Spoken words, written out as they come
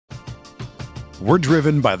We're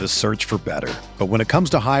driven by the search for better. But when it comes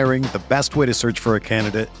to hiring, the best way to search for a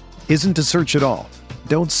candidate isn't to search at all.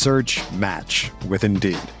 Don't search, match with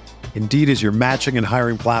Indeed. Indeed is your matching and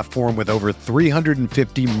hiring platform with over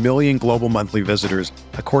 350 million global monthly visitors,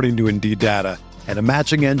 according to Indeed data, and a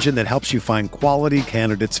matching engine that helps you find quality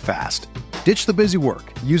candidates fast. Ditch the busy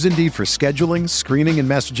work. Use Indeed for scheduling, screening, and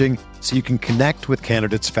messaging so you can connect with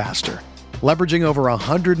candidates faster. Leveraging over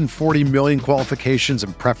 140 million qualifications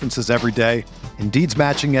and preferences every day, Indeed's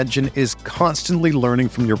matching engine is constantly learning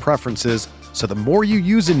from your preferences, so the more you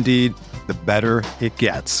use Indeed, the better it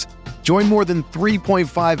gets. Join more than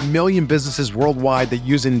 3.5 million businesses worldwide that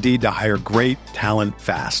use Indeed to hire great talent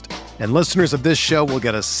fast. And listeners of this show will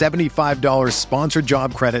get a $75 sponsored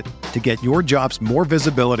job credit to get your jobs more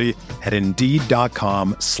visibility at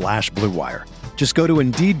Indeed.com/Blue Wire. Just go to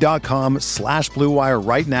Indeed.com/Blue Wire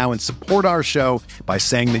right now and support our show by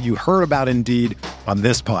saying that you heard about Indeed on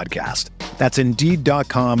this podcast. That's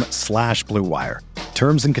Indeed.com/Blue Wire.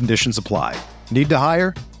 Terms and conditions apply. Need to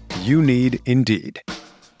hire? You need Indeed.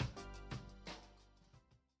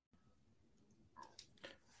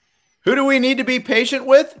 Who do we need to be patient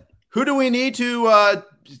with? Who do we need to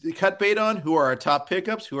cut bait on? Who are our top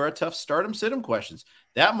pickups? Who are our tough start-em, sit-em questions?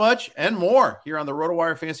 That much and more here on the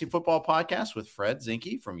RotoWire Fantasy Football Podcast with Fred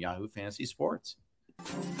Zinke from Yahoo Fantasy Sports.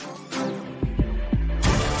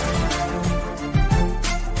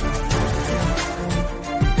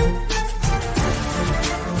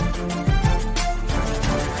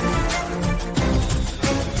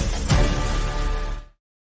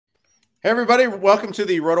 Hey, everybody. Welcome to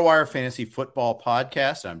the RotoWire Fantasy Football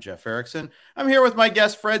Podcast. I'm Jeff Erickson. I'm here with my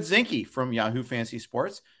guest, Fred Zinke from Yahoo Fantasy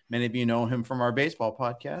Sports. Many of you know him from our baseball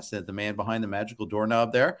podcast, the man behind the magical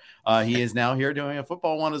doorknob there. He is now here doing a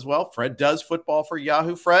football one as well. Fred does football for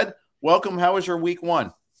Yahoo. Fred, welcome. How was your week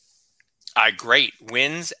one? Great.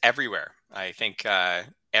 Wins everywhere. I think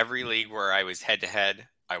every league where I was head-to-head,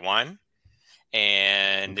 I won.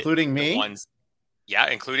 And including me?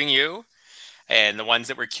 Including you. And the ones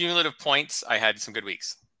that were cumulative points, I had some good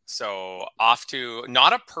weeks. So off to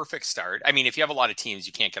not a perfect start. I mean, if you have a lot of teams,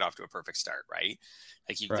 you can't get off to a perfect start, right?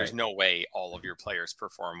 There's no way all of your players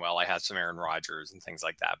perform well. I had some Aaron Rodgers and things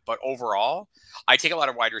like that. But overall, I take a lot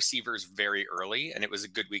of wide receivers very early, and it was a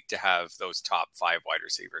good week to have those top 5 wide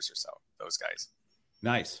receivers or so, those guys.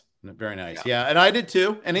 Nice. Very nice. Yeah, and I did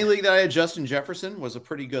too. Any league that I had Justin Jefferson was a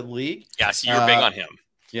pretty good league. Yeah, so you're big on him.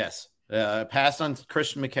 Yes. Passed on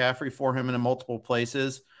Christian McCaffrey for him in multiple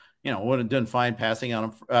places. You know, would have done fine passing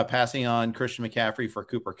on Christian McCaffrey for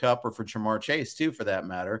Cooper Kupp or for Jamar Chase too, for that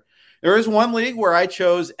matter. There is one league where I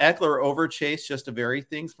chose Eckler over Chase just to vary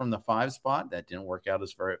things from the 5 spot. That didn't work out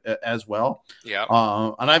as well. Yeah.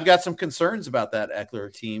 And I've got some concerns about that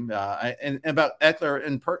Eckler team and about Eckler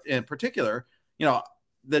in particular. You know,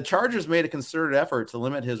 the Chargers made a concerted effort to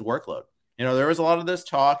limit his workload. You know, there was a lot of this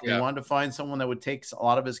talk. Yeah. They wanted to find someone that would take a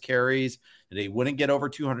lot of his carries, that he wouldn't get over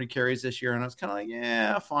 200 carries this year. And I was kind of like,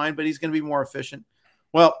 yeah, fine, but he's going to be more efficient.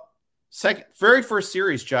 Well, very first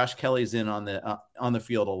series, Josh Kelly's in on the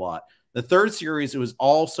field a lot. The third series, it was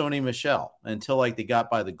all Sony Michel until they got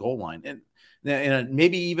by the goal line. And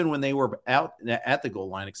maybe even when they were out at the goal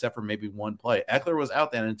line, except for maybe one play, Eckler was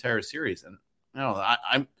out that entire series. And I don't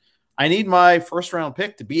know, I need my first round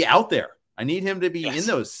pick to be out there. I need him to be in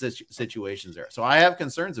those situations there. So I have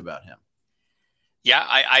concerns about him. Yeah,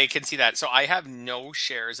 I can see that. So I have no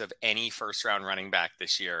shares of any first round running back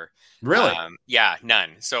this year. Really? Yeah,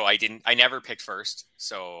 none. So I never picked first.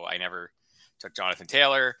 So I never took Jonathan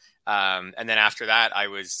Taylor. And then after that, I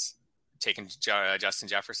was taking Justin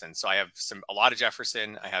Jefferson. So I have a lot of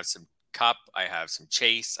Jefferson. I have some Kupp. I have some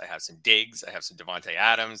Chase. I have some Diggs. I have some Devontae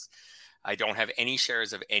Adams. I don't have any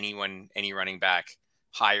shares of any running back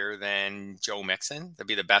higher than Joe Mixon. That'd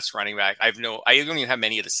be the best running back. I don't even have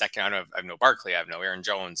many of the second. I have no Barkley. I have no Aaron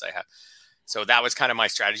Jones. So that was kind of my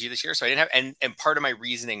strategy this year. So I didn't have, and part of my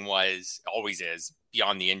reasoning always is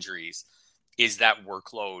beyond the injuries is that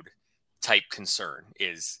workload type concern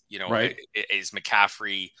is, right. Is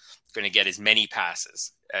McCaffrey going to get as many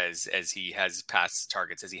passes as he has pass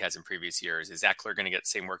targets as he has in previous years? Is Eckler going to get the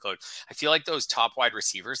same workload? I feel like those top wide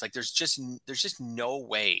receivers, there's just no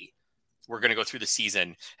way we're going to go through the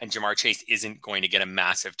season and Jamar Chase isn't going to get a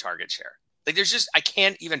massive target share. I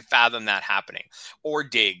can't even fathom that happening, or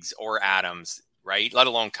Diggs or Adams, right? Let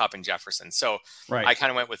alone Kupp and Jefferson. So right. I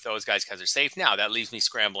kind of went with those guys because they're safe. Now that leaves me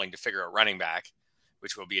scrambling to figure out running back,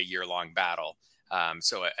 which will be a year-long battle.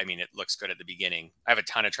 So, I mean, it looks good at the beginning. I have a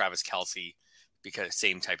ton of Travis Kelce because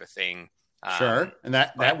same type of thing. Sure. And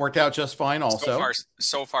that worked out just fine also.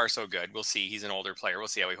 So far, so good. We'll see. He's an older player. We'll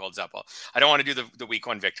see how he holds up. I don't want to do the week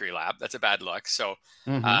one victory lap. That's a bad look. So,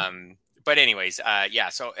 but anyways, yeah.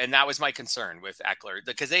 So, and that was my concern with Eckler,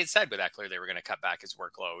 because they had said with Eckler they were going to cut back his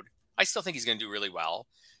workload. I still think he's going to do really well.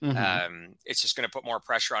 It's just going to put more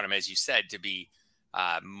pressure on him, as you said, to be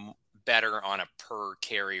better on a per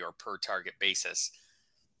carry or per target basis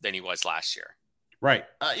than he was last year. Right.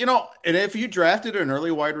 And if you drafted an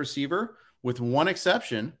early wide receiver, with one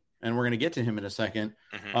exception, and we're going to get to him in a second,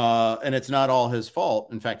 and it's not all his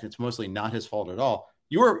fault. In fact, it's mostly not his fault at all.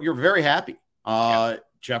 You're very happy.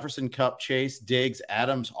 Jefferson, Kupp, Chase, Diggs,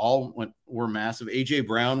 Adams, were massive. AJ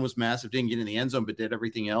Brown was massive. Didn't get in the end zone, but did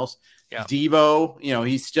everything else. Yeah. Devo,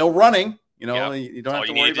 he's still running. You don't have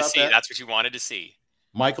to worry about that. That's what you wanted to see.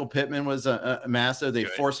 Michael Pittman was a massive. They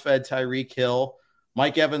force-fed Tyreek Hill.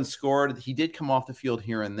 Mike Evans scored. He did come off the field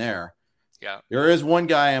here and there. Yeah. There is one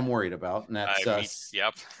guy I'm worried about, and that's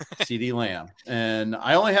CeeDee Lamb. And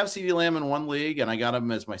I only have CeeDee Lamb in one league, and I got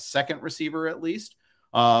him as my second receiver at least.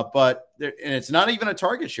 And it's not even a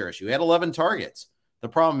target share issue. He had 11 targets. The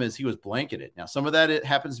problem is he was blanketed. Now, some of that it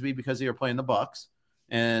happens to be because they were playing the Bucs,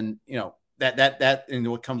 and that and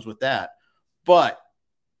what comes with that. But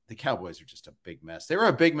the Cowboys are just a big mess. They were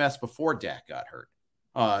a big mess before Dak got hurt.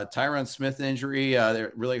 Tyron Smith injury,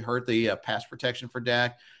 that really hurt the pass protection for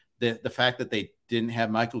Dak. The fact that they didn't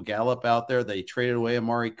have Michael Gallup out there, they traded away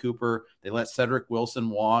Amari Cooper, they let Cedric Wilson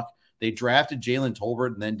walk, they drafted Jalen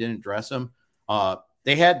Tolbert and then didn't dress him.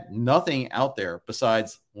 They had nothing out there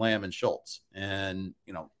besides Lamb and Schultz. And,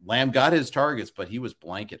 Lamb got his targets, but he was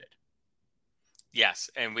blanketed. Yes.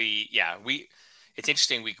 And it's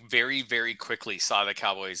interesting. We very, very quickly saw the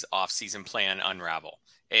Cowboys offseason plan unravel.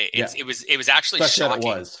 It was actually shocking. It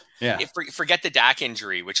was. Yeah. Forget the Dak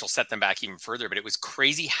injury, which will set them back even further, but it was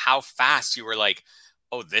crazy how fast you were like,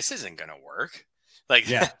 oh, this isn't going to work. Like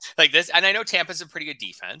this. And I know Tampa's a pretty good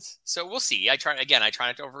defense, so we'll see. I try not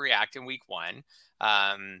to overreact in week one.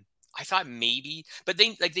 I thought maybe, but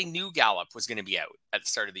they knew Gallup was going to be out at the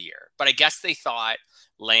start of the year, but I guess they thought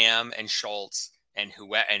Lamb and Schultz and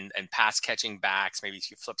pass catching backs, maybe if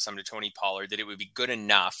you flip some to Tony Pollard, that it would be good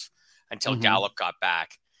enough until Gallup got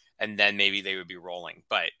back, and then maybe they would be rolling.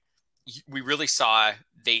 But we really saw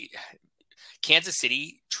Kansas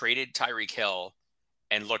City traded Tyreek Hill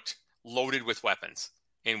and looked loaded with weapons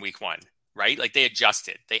in week one, right? Like they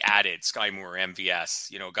adjusted, they added Sky Moore,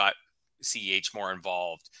 MVS, got CEH more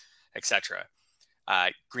involved, etc.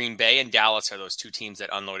 Green Bay and Dallas are those two teams that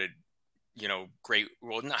unloaded, great.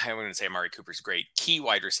 Well, I wouldn't say Amari Cooper's great, key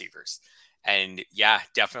wide receivers. And yeah,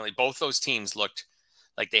 definitely both those teams looked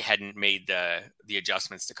like they hadn't made the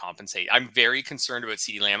adjustments to compensate. I'm very concerned about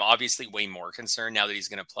CeeDee Lamb, obviously way more concerned now that he's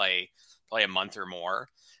going to play a month or more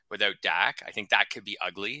without Dak. I think that could be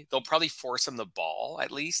ugly. They'll probably force him the ball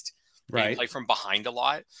at least. Right. Play from behind a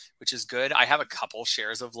lot, which is good. I have a couple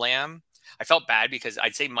shares of Lamb. I felt bad because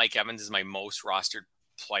I'd say Mike Evans is my most rostered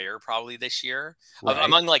player probably this year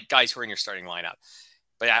among like guys who are in your starting lineup.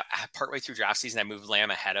 But partway through draft season, I moved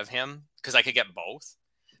Lamb ahead of him because I could get both.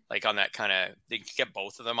 Like on that they could get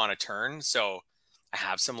both of them on a turn. So I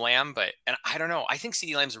have some Lamb, and I don't know. I think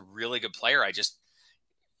CeeDee Lamb's a really good player. I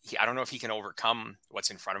don't know if he can overcome what's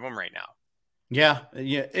in front of him right now. Yeah.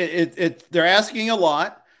 They're asking a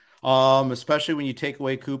lot, especially when you take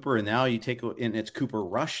away Cooper, and now it's Cooper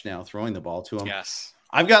Rush now throwing the ball to him. Yes.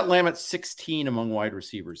 I've got Lamb at 16 among wide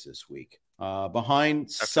receivers this week,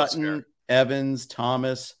 behind Sutton, Evans,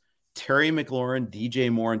 Thomas, Terry McLaurin,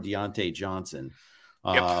 DJ Moore, and Deontay Johnson.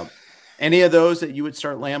 Any of those that you would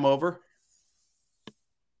start Lamb over?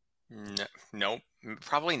 No,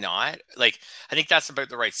 probably not. Like, I think that's about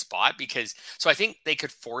the right spot so I think they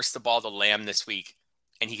could force the ball to Lamb this week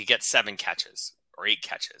and he could get 7 catches or 8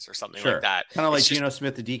 catches or something like that. Kind of like Geno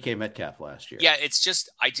Smith to DK Metcalf last year. Yeah.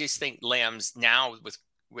 I just think Lamb's now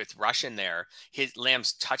with Rush in there,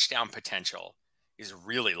 Lamb's touchdown potential is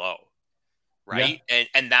really low. Right. Yeah.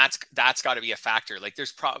 And that's got to be a factor. Like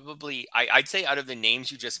there's probably, I'd say out of the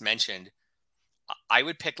names you just mentioned, I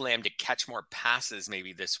would pick Lamb to catch more passes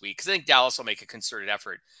maybe this week. Cause I think Dallas will make a concerted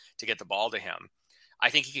effort to get the ball to him. I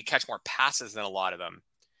think he could catch more passes than a lot of them,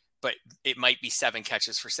 but it might be 7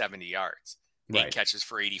 catches for 70 yards, 8 catches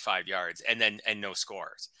for 85 yards and no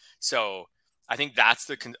scores. So I think that's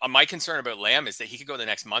my concern about Lamb is that he could go the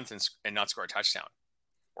next month and not score a touchdown.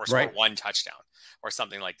 Or score 1 touchdown or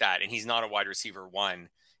something like that. And he's not a wide receiver 1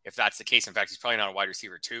 if that's the case. In fact, he's probably not a wide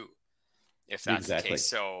receiver 2 if that's the case.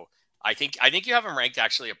 So I think you have him ranked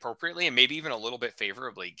actually appropriately and maybe even a little bit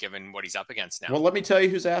favorably given what he's up against now. Well, let me tell you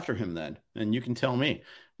who's after him then, and you can tell me.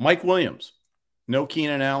 Mike Williams. No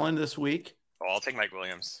Keenan Allen this week. Oh, I'll take Mike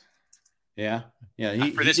Williams. Yeah. He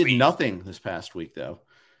did nothing this past week, though.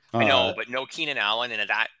 I know, but no Keenan Allen, and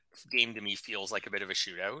that game to me feels like a bit of a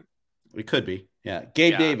shootout. We could be. Yeah.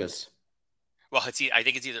 Gabe Davis. Well, I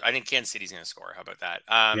think Kansas City's going to score. How about that?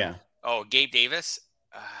 Yeah. Oh, Gabe Davis.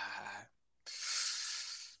 I'll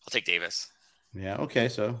take Davis. Yeah. Okay.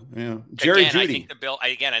 So, Jerry Jeudy.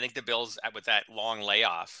 I think the Bills with that long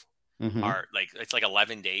layoff are like, it's like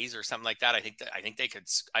 11 days or something like that. I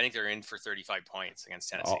think they're in for 35 points against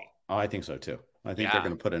Tennessee. Oh, I think so too. I think they're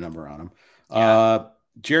going to put a number on them. Yeah.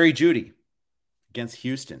 Jerry Jeudy against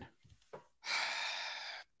Houston.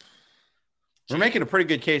 We're making a pretty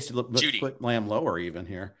good case to put Lamb lower even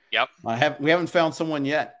here. Yep. We haven't found someone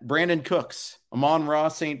yet. Brandon Cooks, Amon-Ra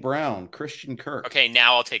St. Brown, Christian Kirk. Okay,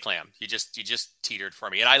 now I'll take Lamb. You just teetered for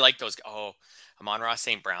me, and I like those. Oh, Amon-Ra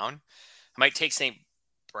St. Brown. I might take St.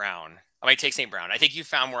 Brown. I think you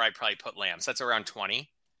found where I probably put Lamb. So that's around 20.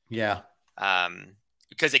 Yeah.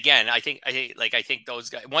 Because again, I think those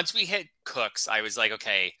guys. Once we hit Cooks, I was like,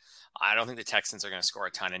 okay, I don't think the Texans are going to score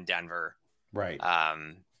a ton in Denver. Right.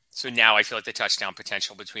 So now I feel like the touchdown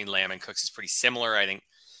potential between Lamb and Cooks is pretty similar. I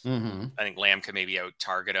think Lamb could maybe out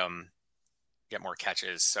target him, get more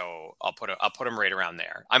catches. So I'll put him right around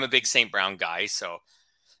there. I'm a big St. Brown guy, so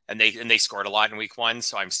and they scored a lot in week 1,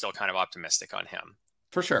 so I'm still kind of optimistic on him.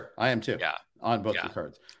 For sure, I am too. Yeah, on both the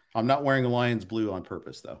cards. I'm not wearing a Lions blue on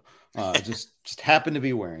purpose though. Just happen to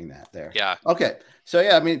be wearing that there. Yeah. Okay. So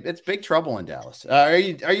yeah, I mean it's big trouble in Dallas. Are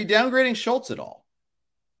you downgrading Schultz at all?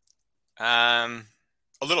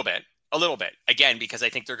 A little bit. Again, because I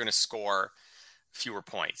think they're going to score fewer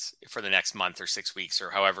points for the next month or 6 weeks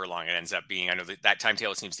or however long it ends up being. I know that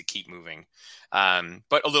timetable seems to keep moving.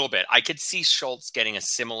 But a little bit. I could see Schultz getting a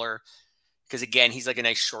similar, because again, he's like a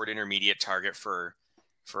nice short intermediate target for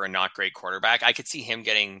a not great quarterback. I could see him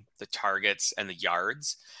getting the targets and the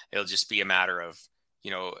yards. It'll just be a matter of,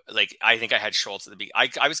 like I think I had Schultz at the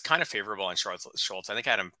beginning. I was kind of favorable on Schultz. I think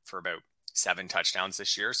I had him for about 7 touchdowns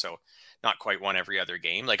this year. So not quite one every other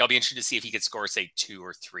game. Like I'll be interested to see if he could score, say 2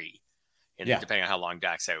 or 3, depending on how long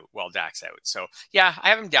Dak's out. So yeah, I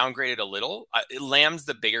have him downgraded a little. Lamb's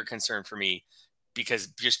the bigger concern for me because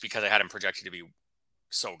I had him projected to be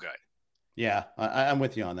so good. Yeah, I'm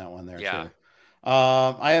with you on that one there. Yeah. Too.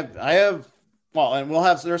 I have. Well, and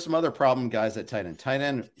there's some other problem guys at tight end. Tight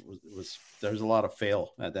end there's a lot of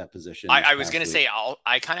fail at that position. I was going to say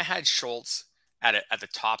I kind of had Schultz at the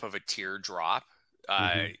top of a tier drop.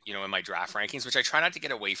 In my draft rankings, which I try not to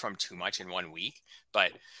get away from too much in 1 week,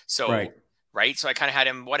 but right. So I kind of had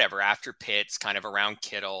him after Pitts, kind of around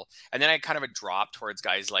Kittle. And then I kind of a drop towards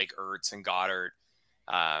guys like Ertz and Goddard.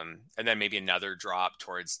 And then maybe another drop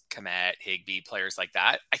towards Kmet, Higbee, players like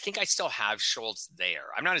that. I think I still have Schultz there.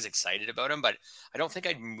 I'm not as excited about him, but I don't think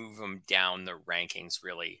I'd move him down the rankings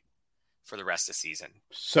really for the rest of the season.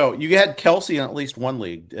 So you had Kelsey in at least one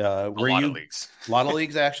league. A lot of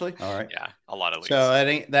leagues, actually. All right. Yeah, a lot of leagues. So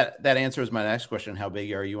that answers my next question. How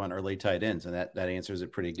big are you on early tight ends? And that answers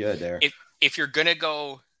it pretty good there. If you're going to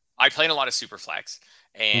go, I play in a lot of super flex,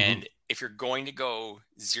 and if you're going to go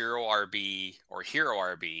 0 RB or hero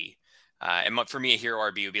RB, and for me, a hero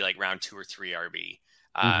RB would be like round 2 or 3 RB.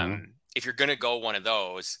 If you're going to go one of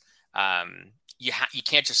those, you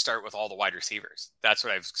can't just start with all the wide receivers. That's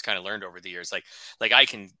what I've kind of learned over the years. Like I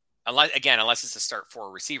can, unless it's to start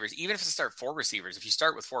 4 receivers, even if it's to start 4 receivers, if you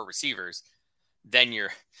start with 4 receivers, then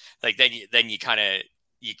you're like, then you kind of,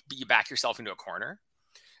 you back yourself into a corner.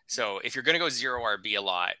 So if you're going to go 0 RB a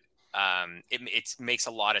lot, it makes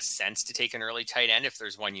a lot of sense to take an early tight end if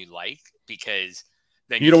there's one you like, because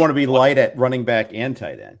then you don't want to be light at running back and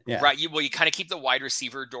tight end. Yeah. Right. You kind of keep the wide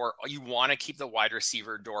receiver door. You want to keep the wide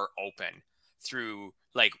receiver door open through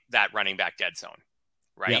like that running back dead zone,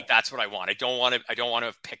 right? Yeah. That's what I want. I don't want to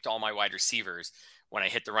have picked all my wide receivers when I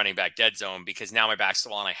hit the running back dead zone, because now my back's to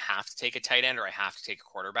the wall and I have to take a tight end or I have to take a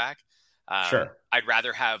quarterback. Sure. I'd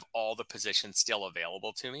rather have all the positions still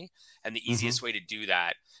available to me. And the easiest way to do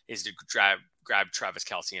that is to grab Travis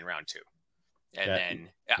Kelce in round 2. And then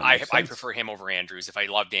I prefer him over Andrews. If I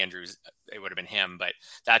loved Andrews, it would have been him, but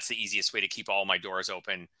that's the easiest way to keep all my doors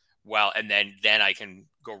open. Well, and then I can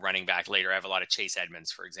go running back later. I have a lot of Chase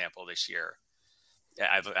Edmonds, for example, this year.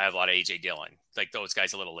 I have a lot of AJ Dillon, like those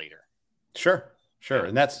guys a little later. Sure.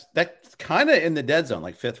 And that's kind of in the dead zone,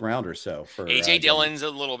 like 5th round or so for AJ Dillon's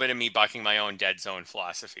a little bit of me bucking my own dead zone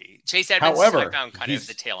philosophy. Chase Edmonds, I found kind of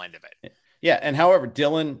the tail end of it. Yeah. And however,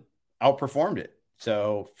 Dillon outperformed it.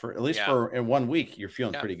 So for at least in 1 week, you're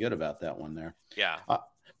feeling pretty good about that one there. Yeah.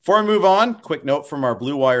 Before I move on, quick note from our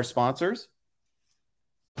Blue Wire sponsors.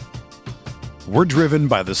 We're driven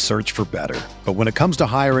by the search for better. But when it comes to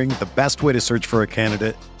hiring, the best way to search for a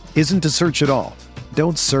candidate isn't to search at all.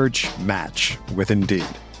 Don't search, match with Indeed.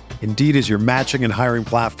 Indeed is your matching and hiring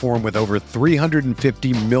platform with over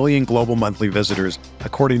 350 million global monthly visitors,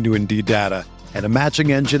 according to Indeed data, and a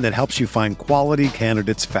matching engine that helps you find quality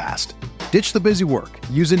candidates fast. Ditch the busy work.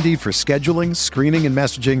 Use Indeed for scheduling, screening, and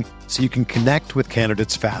messaging so you can connect with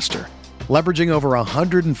candidates faster. Leveraging over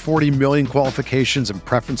 140 million qualifications and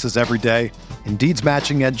preferences every day, Indeed's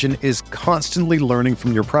matching engine is constantly learning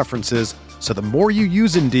from your preferences, so the more you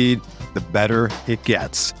use Indeed, the better it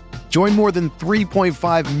gets. Join more than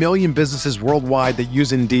 3.5 million businesses worldwide that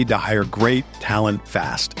use Indeed to hire great talent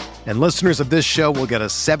fast. And listeners of this show will get a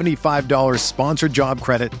 $75 sponsored job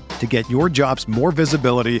credit to get your jobs more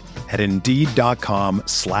visibility at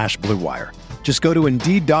Indeed.com/Blue Wire. Just go to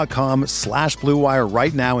Indeed.com/Blue Wire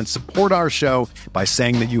right now and support our show by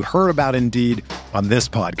saying that you heard about Indeed on this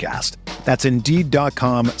podcast. That's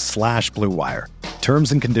Indeed.com/Blue Wire.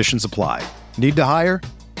 Terms and conditions apply. Need to hire?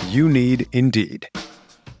 You need Indeed.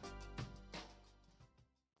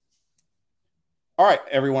 All right,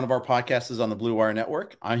 every one of our podcasts is on the Blue Wire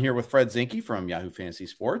Network. I'm here with Fred Zinke from Yahoo Fantasy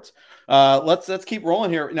Sports. Let's keep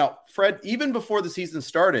rolling here. Now, Fred, even before the season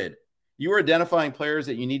started, you were identifying players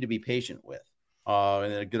that you need to be patient with in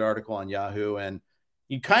a good article on Yahoo. And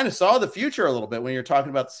you kind of saw the future a little bit when you're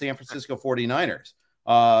talking about the San Francisco 49ers.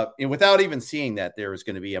 And without even seeing that there was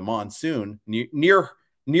going to be a monsoon near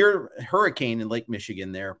hurricane in Lake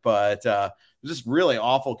Michigan there. But just really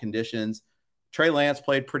awful conditions. Trey Lance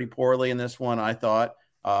played pretty poorly in this one, I thought.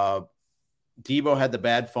 Debo had the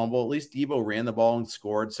bad fumble. At least Debo ran the ball and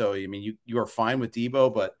scored. So, I mean, you are fine with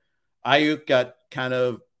Debo, but Ayuk got kind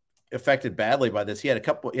of affected badly by this. He had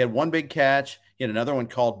one big catch. He had another one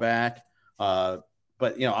called back. But,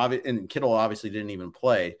 and Kittle obviously didn't even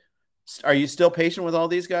play. Are you still patient with all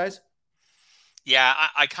these guys? Yeah,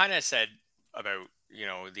 I kind of said about,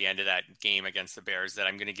 the end of that game against the Bears that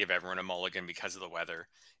I'm going to give everyone a mulligan because of the weather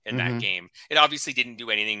in that game. It obviously didn't do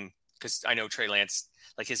anything because I know Trey Lance,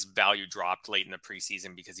 like his value dropped late in the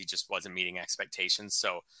preseason because he just wasn't meeting expectations.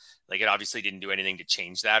 So it obviously didn't do anything to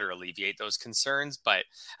change that or alleviate those concerns. And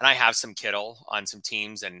I have some Kittle on some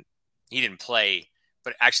teams and he didn't play,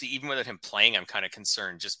 but actually even without him playing, I'm kind of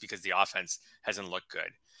concerned just because the offense hasn't looked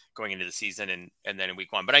good going into the season and then in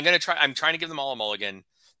week one, but I'm trying to give them all a mulligan.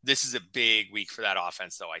 This is a big week for that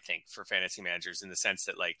offense though, I think, for fantasy managers in the sense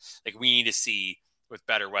that like we need to see with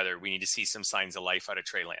better weather, we need to see some signs of life out of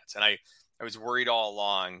Trey Lance. And I was worried all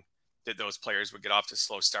along that those players would get off to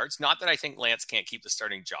slow starts. Not that I think Lance can't keep the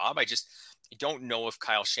starting job. I don't know if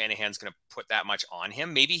Kyle Shanahan's going to put that much on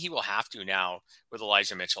him. Maybe he will have to now with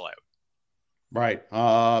Elijah Mitchell out. Right.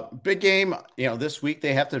 Big game. This week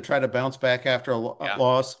they have to try to bounce back after a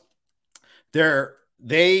loss.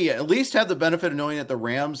 They at least have the benefit of knowing that the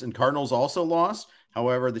Rams and Cardinals also lost.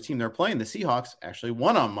 However, the team they're playing, the Seahawks, actually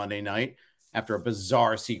won on Monday night after a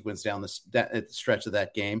bizarre sequence down at the stretch of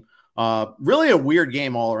that game. Really a weird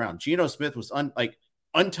game all around. Geno Smith was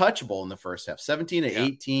untouchable in the first half,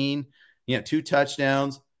 17-18, 2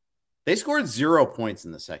 touchdowns. They scored 0 points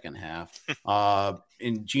in the second half.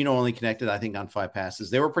 And Geno only connected, I think, on 5 passes.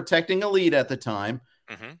 They were protecting a lead at the time,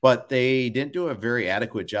 but they didn't do a very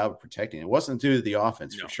adequate job of protecting. It wasn't due to the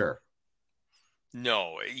offense for sure.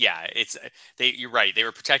 No, yeah, you're right. They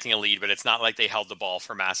were protecting a lead, but it's not like they held the ball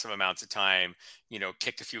for massive amounts of time,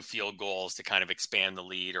 kicked a few field goals to kind of expand the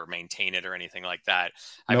lead or maintain it or anything like that.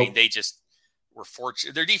 Nope. I mean, they just were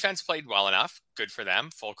fortunate. Their defense played well enough. Good for them.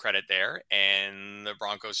 Full credit there. And the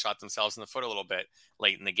Broncos shot themselves in the foot a little bit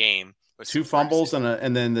late in the game. 2 fumbles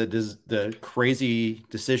and then the crazy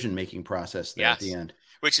decision-making process there at the end.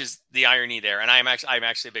 Which is the irony there. And I'm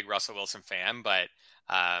actually a big Russell Wilson fan, but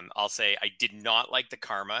I'll say I did not like the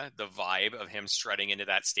vibe of him strutting into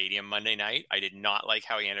that stadium Monday night. I did not like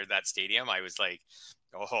how he entered that stadium. I was like,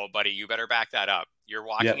 oh, buddy, you better back that up. You're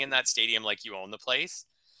walking in that stadium like you own the place.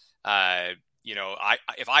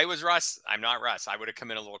 If I was Russ, I'm not Russ. I would have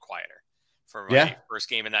come in a little quieter for my first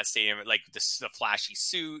game in that stadium. Like the flashy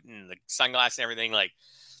suit and the sunglasses and everything. Like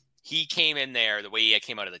he came in there the way he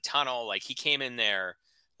came out of the tunnel. Like he came in there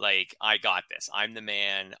like, I got this. I'm the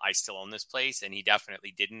man. I still own this place. And he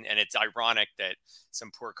definitely didn't. And it's ironic that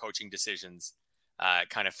some poor coaching decisions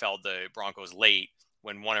kind of felled the Broncos late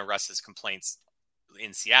when one of Russ's complaints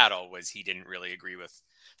in Seattle was he didn't really agree with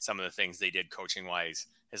some of the things they did coaching wise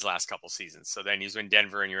his last couple seasons. So then he's in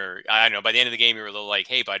Denver and I don't know, by the end of the game, you were a little like,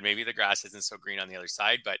 hey, bud, maybe the grass isn't so green on the other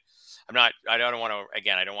side, but I don't want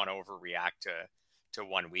to overreact to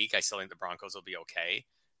 1 week. I still think the Broncos will be okay.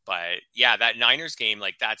 But yeah, that Niners game,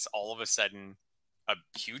 like that's all of a sudden a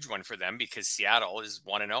huge one for them because Seattle is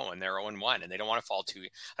 1-0 and they're 0-1 and they don't want to fall to,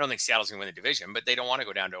 I don't think Seattle's going to win the division, but they don't want to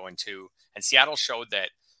go down to 0-2. And Seattle showed that,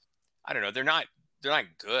 I don't know, they're not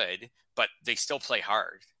good, but they still play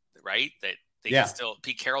hard, right? That can still,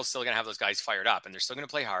 Pete Carroll's still going to have those guys fired up and they're still going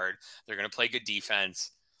to play hard. They're going to play good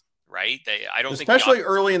defense, right? I don't especially think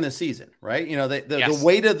early in the season, right? The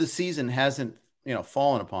weight of the season hasn't,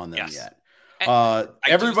 fallen upon them yet.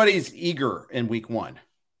 Everybody's eager in week 1.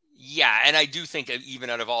 Yeah, and I do think even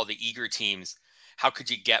out of all the eager teams, how could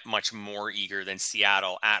you get much more eager than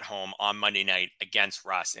Seattle at home on Monday night against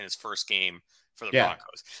Russ in his first game for the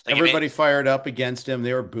Broncos? Everybody fired up against him.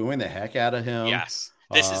 They were booing the heck out of him. Yes.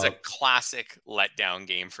 This is a classic letdown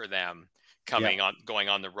game for them going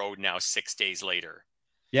on the road now 6 days later.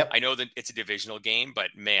 Yep. I know that it's a divisional game, but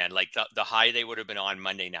man, like the high they would have been on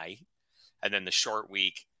Monday night and then the short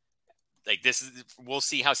week, like we'll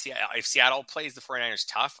see how if Seattle plays the 49ers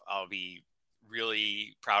tough, I'll be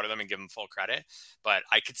really proud of them and give them full credit. But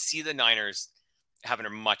I could see the Niners having a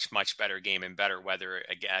much, much better game in better weather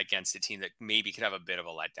against a team that maybe could have a bit of a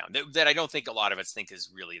letdown that I don't think a lot of us think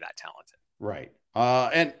is really that talented. Right.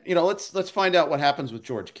 And let's find out what happens with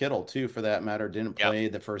George Kittle too, for that matter. Didn't play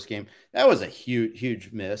the first game. That was a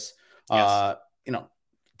huge miss. Yes.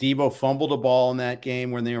 Debo fumbled a ball in that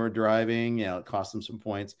game when they were driving. It cost them some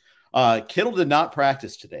points. Kittle did not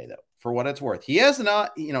practice today, though, for what it's worth. He has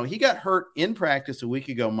not, he got hurt in practice a week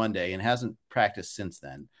ago Monday and hasn't practiced since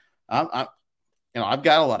then. I've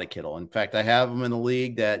got a lot of Kittle. In fact, I have him in the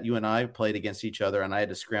league that you and I played against each other, and I had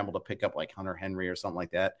to scramble to pick up like Hunter Henry or something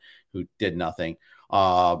like that, who did nothing.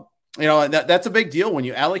 That's a big deal when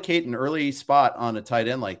you allocate an early spot on a tight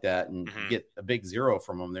end like that and get a big zero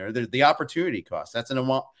from them there. The opportunity cost. That's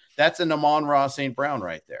an Amon-Ra St. Brown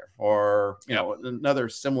right there, or another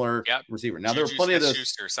similar receiver. Now there were plenty of those,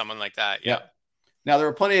 Schuster, someone like that. Yeah. Now there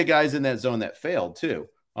were plenty of guys in that zone that failed too.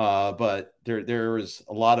 But there was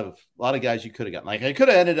a lot of guys you could have gotten. Like I could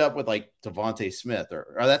have ended up with like Devontae Smith,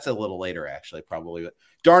 or that's a little later actually, probably. But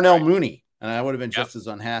Darnell Mooney, and I would have been just as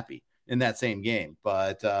unhappy in that same game.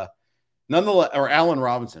 But nonetheless, or Allen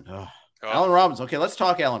Robinson. Allen Robinson. Okay, let's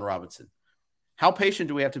talk Allen Robinson. How patient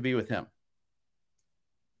do we have to be with him?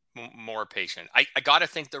 More patient. I got to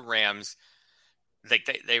think the Rams, like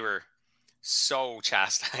they were so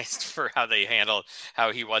chastised for how they handled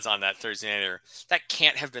how he was on that Thursday night. That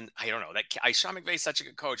can't have been, I don't know, Sean McVay's such a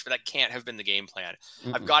good coach, but that can't have been the game plan.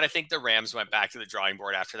 I've got to think the Rams went back to the drawing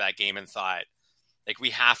board after that game and thought, like, we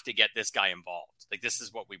have to get this guy involved. Like, this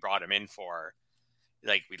is what we brought him in for.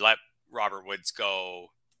 Like, we let Robert Woods go,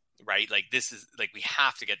 right? Like, this is like, we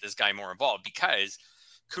have to get this guy more involved because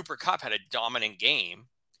Cooper Kupp had a dominant game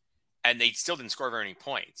and they still didn't score very many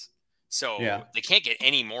points. So they can't get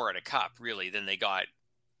any more at a Kupp really than they got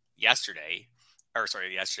last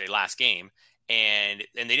game. And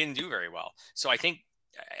they didn't do very well. So I think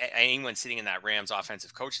anyone sitting in that Rams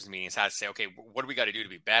offensive coaches meeting has had to say, okay, what do we got to do to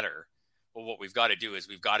be better? Well, what we've got to do is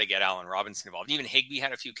we've got to get Allen Robinson involved. Even Higbee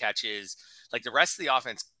had a few catches. Like the rest of the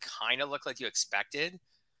offense kind of looked like you expected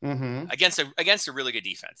against a really good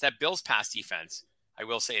defense. That Bills pass defense, I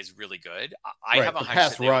will say, is really good. I have a hunch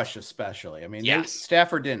pass rush, especially. I mean,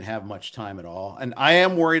 Stafford didn't have much time at all, and I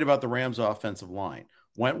am worried about the Rams' offensive line.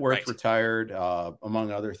 Wentworth retired,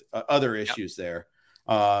 among other issues there.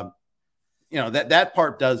 That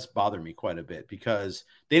part does bother me quite a bit because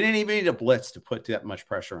they didn't even need a blitz to put that much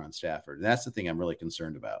pressure on Stafford, and that's the thing I'm really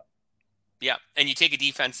concerned about. Yeah, and you take a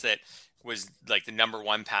defense that was like the number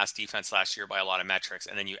one pass defense last year by a lot of metrics,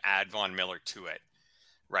 and then you add Von Miller to it.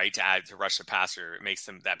 Right, to rush the passer, it makes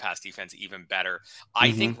that pass defense even better.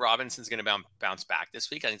 I think Robinson's going to bounce back this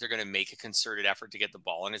week. I think they're going to make a concerted effort to get the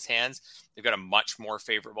ball in his hands. They've got a much more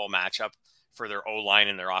favorable matchup for their O-line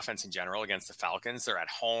and their offense in general against the Falcons. They're at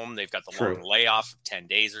home. They've got the long layoff of 10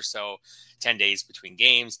 days or so, 10 days between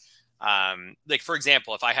games. Like, for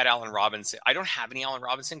example, if I had Allen Robinson, I don't have any Allen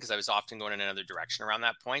Robinson because I was often going in another direction around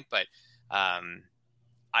that point, but I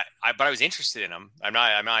was interested in him. I'm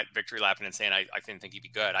not victory lapping and saying I didn't think he'd be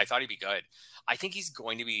good. I thought he'd be good. I think he's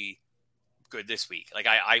going to be good this week. Like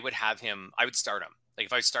I would have him. I would start him. Like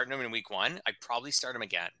if I was starting him in week 1, I'd probably start him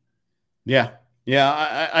again. Yeah.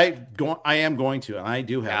 I am going to, and I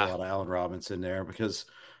do have a lot of Allen Robinson there because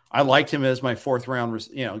I liked him as my fourth round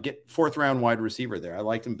wide receiver there. I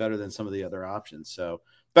liked him better than some of the other options. So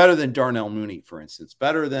better than Darnell Mooney, for instance.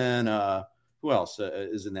 Better than who else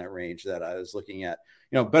is in that range that I was looking at?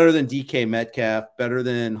 Better than DK Metcalf, better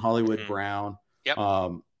than Hollywood Brown. Yep.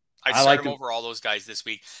 I'd start him over all those guys this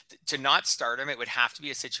week. To not start him, it would have to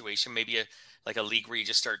be a situation, maybe a league where you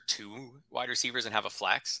just start 2 wide receivers and have a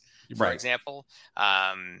flex, for example.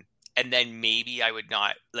 And then maybe I would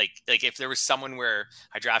not like if there was someone where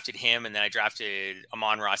I drafted him and then I drafted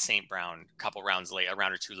Amon-Ra St. Brown a couple rounds late, a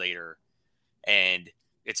round or 2 later, and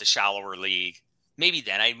it's a shallower league, maybe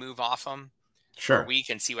then I'd move off him. For a week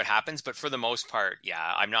and see what happens, but for the most part,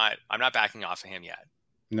 I'm not backing off of him yet.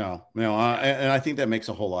 No, and I think that makes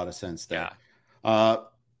a whole lot of sense there. Yeah.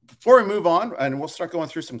 Before we move on, and we'll start going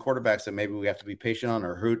through some quarterbacks that maybe we have to be patient on,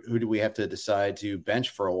 or who do we have to decide to bench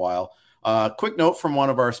for a while. Quick note from one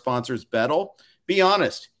of our sponsors, Bettle. Be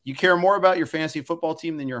honest, you care more about your fantasy football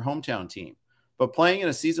team than your hometown team. But playing in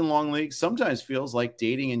a season-long league sometimes feels like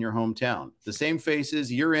dating in your hometown. The same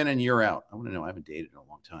faces year in and year out. I want to know. I haven't dated in a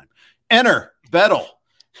long time. Enter Bettle.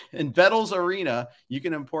 In Bettle's Arena, you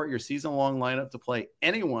can import your season-long lineup to play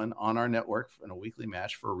anyone on our network in a weekly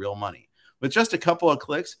match for real money. With just a couple of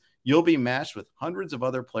clicks, you'll be matched with hundreds of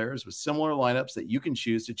other players with similar lineups that you can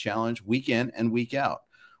choose to challenge week in and week out.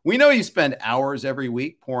 We know you spend hours every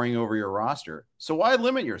week poring over your roster, so why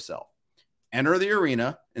limit yourself? Enter the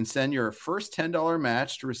arena and send your first $10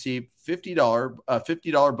 match to receive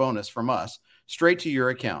 $50 bonus from us straight to your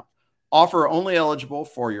account. Offer only eligible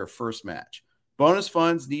for your first match. Bonus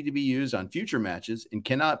funds need to be used on future matches and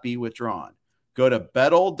cannot be withdrawn. Go to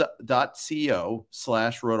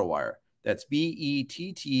bettle.co/rotowire. That's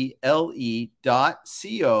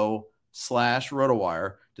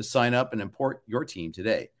bettle.co/rotowire to sign up and import your team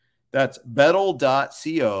today. That's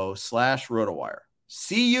bettle.co/rotowire.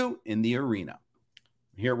 See you in the arena.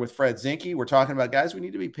 Here with Fred Zinke, we're talking about guys we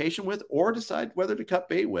need to be patient with or decide whether to cut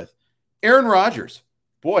bait with. Aaron Rodgers,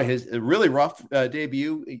 boy, his really rough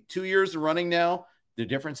debut. 2 years running now. The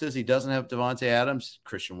difference is he doesn't have Devontae Adams.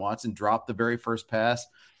 Christian Watson dropped the very first pass.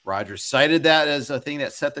 Rodgers cited that as a thing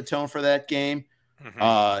that set the tone for that game.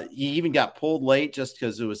 He even got pulled late just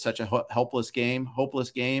because it was such a hopeless game.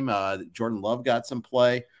 Jordan Love got some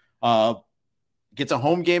play. Gets a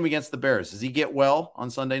home game against the Bears. Does he get well on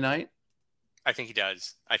Sunday night? I think he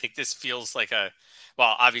does. I think this feels like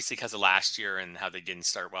obviously because of last year and how they didn't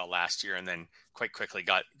start well last year and then quite quickly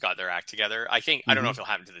got their act together. I don't know if it'll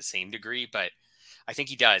happen to the same degree, but I think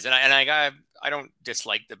he does. And I don't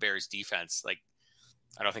dislike the Bears defense. Like,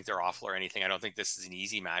 I don't think they're awful or anything. I don't think this is an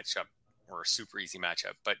easy matchup or a super easy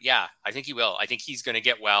matchup, but yeah, I think he will. I think he's going to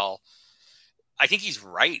get well. I think he's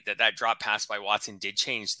right that drop pass by Watson did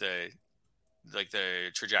change the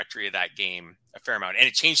trajectory of that game a fair amount. And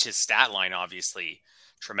it changed his stat line, obviously,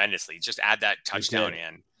 tremendously. Just add that touchdown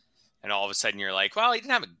in. And all of a sudden you're like, well, he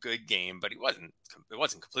didn't have a good game, but it wasn't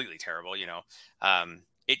completely terrible.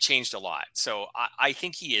 It changed a lot. So I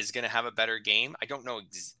think he is going to have a better game. I don't know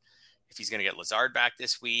if he's going to get Lazard back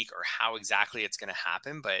this week or how exactly it's going to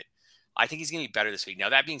happen, but I think he's going to be better this week. Now,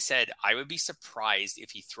 that being said, I would be surprised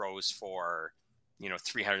if he throws for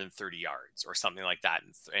 330 yards or something like that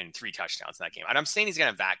and 3 touchdowns in that game. And I'm saying he's going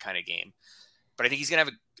to have that kind of game, but I think he's going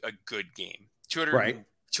to have a good game.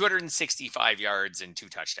 265 yards and 2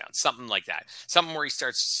 touchdowns, something like that. Something where he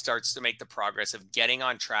starts to make the progress of getting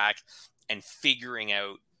on track and figuring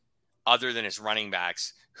out, other than his running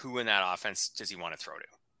backs, who in that offense does he want to throw to?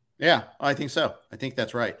 Yeah, I think so. I think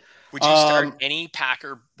that's right. Would you start any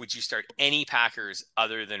Packer? Would you start any Packers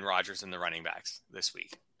other than Rodgers and the running backs this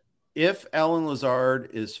week? If Allen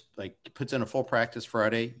Lazard puts in a full practice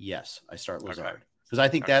Friday, yes, I start Lazard because I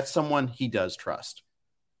think that's someone he does trust.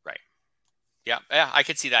 Right. Yeah, I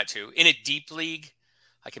could see that too. In a deep league,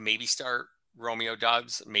 I can maybe start Romeo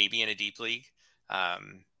Doubs, maybe in a deep league,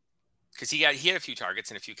 because he had a few targets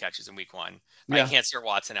and a few catches in week 1. I can't start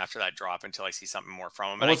Watson after that drop until I see something more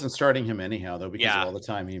from him. I wasn't starting him anyhow though because of all the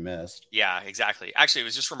time he missed. Yeah, exactly. Actually, it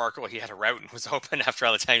was just remarkable. He had a route and was open after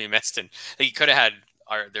all the time he missed, and he could have had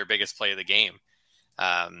their biggest play of the game.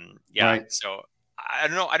 Right. So I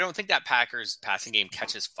don't know. I don't think that Packers passing game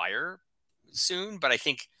catches fire soon, but I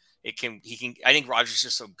think I think Rodgers is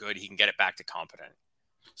just so good he can get it back to competent.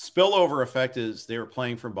 Spillover effect is they were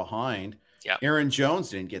playing from behind. Yeah. Aaron Jones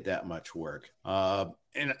didn't get that much work. And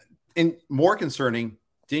more concerning,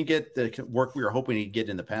 didn't get the work we were hoping he'd get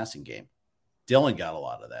in the passing game. Dillon got a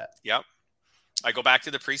lot of that. Yep. I go back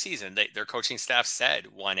to the preseason. Their coaching staff said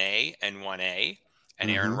 1A and 1A. And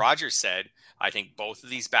Aaron Rodgers said, I think both of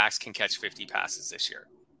these backs can catch 50 passes this year.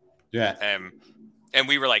 Yeah. And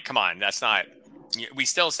we were like, come on, that's not – we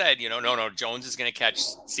still said, no, Jones is going to catch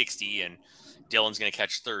 60 and Dillon's going to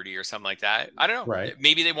catch 30 or something like that. I don't know. Right.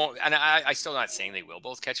 Maybe they won't. And I still not saying they will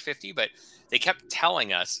both catch 50, but they kept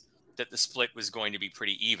telling us that the split was going to be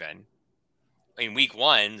pretty even. In week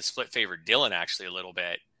 1, the split favored Dillon actually a little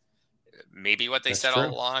bit. Maybe what they said all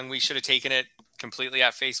along, we should have taken it completely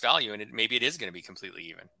at face value, and maybe it is going to be completely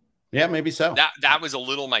even. Yeah, maybe so. That was a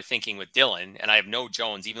little my thinking with Dillon, and I have no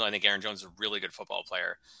Jones, even though I think Aaron Jones is a really good football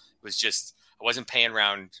player. It was just I wasn't paying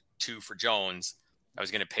round 2 for Jones. I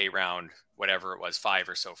was going to pay round whatever it was 5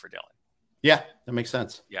 or so for Dillon. Yeah, that makes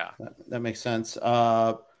sense. Yeah, that makes sense.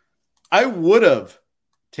 I would have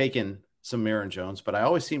taken some Aaron Jones, but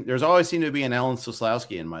there's always seemed to be an Alan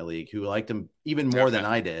Soslowski in my league who liked him even more than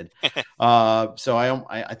I did. So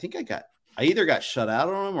I think I got I either got shut out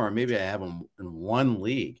on him or maybe I have him in one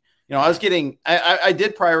league. I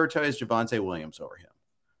did prioritize Javonte Williams over him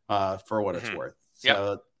for what it's worth.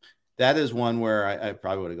 So that is one where I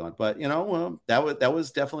probably would have gone. But, that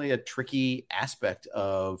was definitely a tricky aspect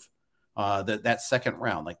of that second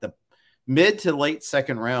round. Like the mid to late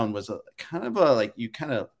second round was you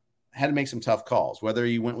kind of had to make some tough calls, whether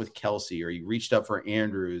you went with Kelsey or you reached up for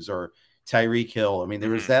Andrews or Tyreek Hill. I mean, there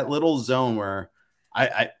was that little zone where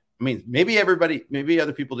I mean, maybe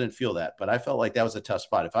other people didn't feel that, but I felt like that was a tough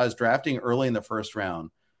spot. If I was drafting early in the first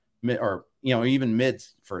round or, even mid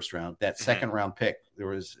first round, that second round pick, it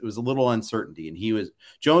was a little uncertainty, and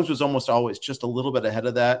Jones was almost always just a little bit ahead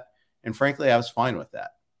of that. And frankly, I was fine with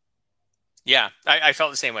that. Yeah. I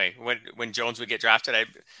felt the same way when Jones would get drafted.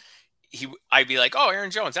 I'd be like, oh,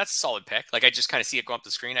 Aaron Jones, that's a solid pick. Like, I just kind of see it go up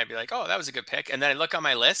the screen. I'd be like, oh, that was a good pick. And then I look on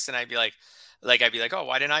my list and I'd be like, oh,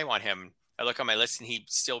 why didn't I want him? I look on my list and he'd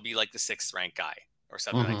still be like the 6th ranked guy or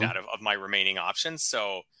something like that of my remaining options.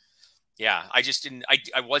 So yeah,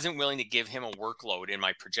 I wasn't willing to give him a workload in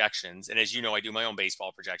my projections. And as you know, I do my own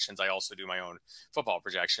baseball projections. I also do my own football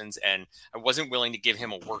projections. And I wasn't willing to give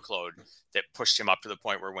him a workload that pushed him up to the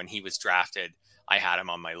point where when he was drafted, I had him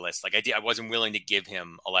on my list. Like I wasn't willing to give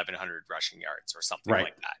him 1,100 rushing yards or something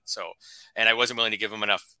like that. So, and I wasn't willing to give him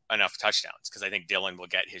enough touchdowns because I think Dylan will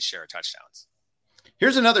get his share of touchdowns.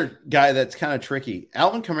 Here's another guy that's kind of tricky.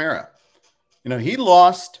 Alvin Kamara. He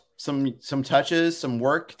lost some touches, some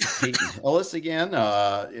work to Peyton Hillis again.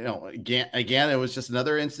 Again, it was just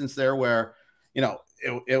another instance there where,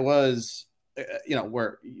 it was,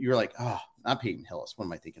 where you're like, oh, not Peyton Hillis. What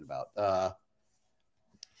am I thinking about?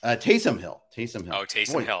 Taysom Hill. Oh,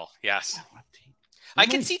 Taysom Hill. Yes. I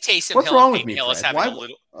can see Taysom What's Hill wrong and with me, Hillis Fred?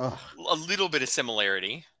 having a little bit of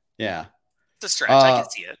similarity. Yeah. It's a stretch. I can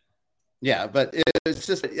see it. Yeah, but it's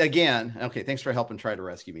just, again, okay, thanks for helping try to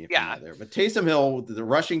rescue me. Yeah. There. But Taysom Hill, the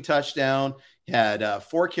rushing touchdown, had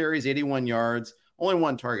 4 carries, 81 yards, only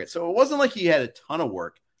 1 target. So it wasn't like he had a ton of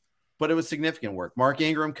work, but it was significant work. Mark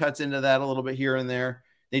Ingram cuts into that a little bit here and there.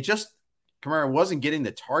 Kamara wasn't getting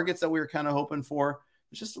the targets that we were kind of hoping for.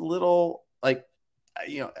 It's just a little like,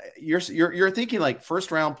 you're thinking like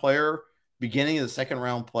first round player, beginning of the second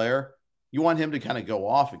round player. You want him to kind of go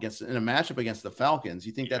off in a matchup against the Falcons.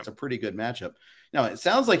 You think that's a pretty good matchup. Now, it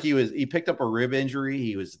sounds like he picked up a rib injury.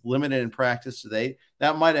 He was limited in practice today.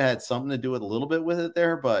 That might have had something to do with a little bit with it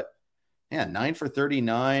there, but 9 for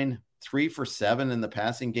 39, 3 for 7 in the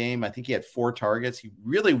passing game. I think he had 4 targets. He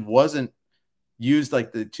really wasn't used to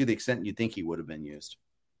the extent you think he would have been used.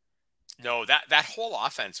 No, that whole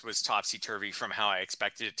offense was topsy-turvy from how I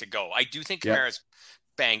expected it to go. I do think Kamara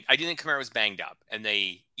was banged up and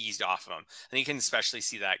they eased off of him. And you can especially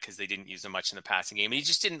see that because they didn't use him much in the passing game. And he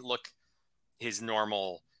just didn't look his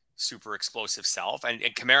normal super explosive self. And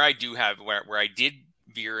Kamara, I do have where I did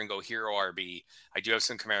veer and go hero RB. I do have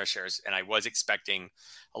some Kamara shares and I was expecting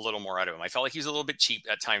a little more out of him. I felt like he was a little bit cheap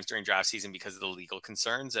at times during draft season because of the legal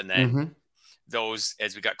concerns. And then those,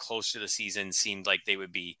 as we got closer to the season, seemed like they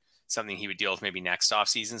would be something he would deal with maybe next off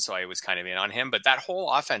season. So I was kind of in on him, but that whole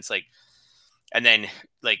offense, and then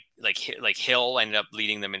like Hill ended up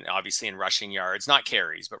leading them obviously in rushing yards, not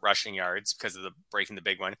carries, but rushing yards because of the breaking the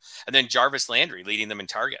big one. And then Jarvis Landry leading them in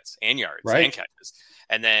targets and yards and catches.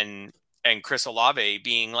 And Chris Olave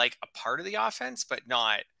being like a part of the offense, but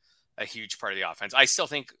not a huge part of the offense. I still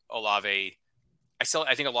think I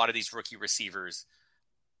think a lot of these rookie receivers,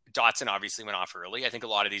 Dotson obviously went off early. I think a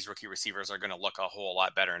lot of these rookie receivers are going to look a whole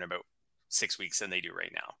lot better in about 6 weeks than they do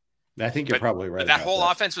right now. I think you're probably right. But that whole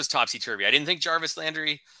offense was topsy-turvy. I didn't think Jarvis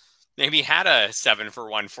Landry maybe had a 7 for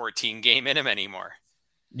 114 game in him anymore.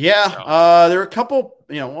 Yeah. So. There were a couple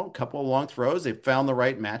of long throws. They found the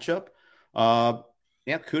right matchup.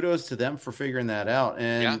 Kudos to them for figuring that out.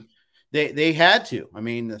 And they had to. I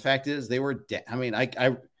mean, the fact is they were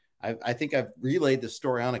I think I've relayed this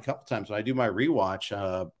story on a couple times when I do my rewatch.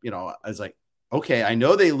 I was like, okay, I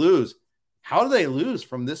know they lose. How do they lose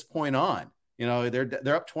from this point on?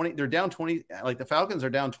 They're up 20. They're down 20. Like the Falcons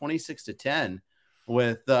are down 26-10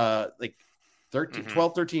 with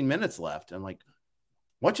 13 minutes left. I'm like,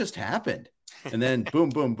 what just happened? And then boom,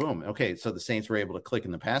 boom, boom. Okay, so the Saints were able to click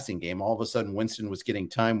in the passing game. All of a sudden, Winston was getting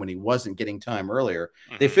time when he wasn't getting time earlier.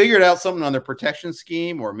 They figured out something on their protection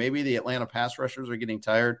scheme, or maybe the Atlanta pass rushers are getting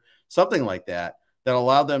tired, something like that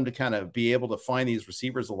allowed them to kind of be able to find these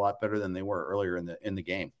receivers a lot better than they were earlier in the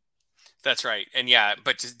game. That's right. And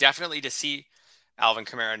but definitely to see Alvin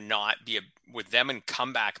Kamara not be with them in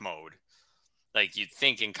comeback mode, like you'd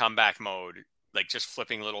think in comeback mode, like just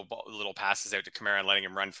flipping little passes out to Kamara and letting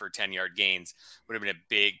him run for 10-yard gains would have been a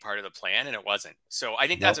big part of the plan, and it wasn't. So I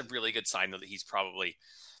think that's a really good sign, though, that he's probably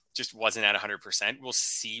just wasn't at 100%. We'll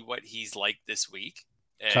see what he's like this week.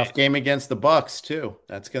 Tough game against the Bucks too.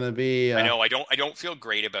 That's going to be. I know. I don't feel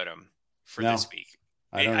great about him for this week.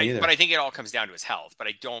 I don't either. But I think it all comes down to his health. But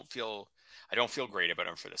I don't feel great about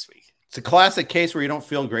him for this week. It's a classic case where you don't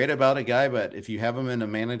feel great about a guy, but if you have him in a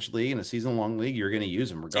managed league, in a season-long league, you're going to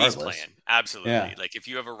use him regardless. He's playing. Absolutely. Yeah. Like if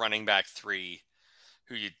you have a running back 3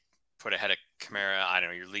 who you put ahead of Kamara, I don't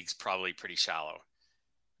know, your league's probably pretty shallow.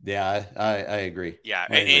 Yeah, I agree. Yeah,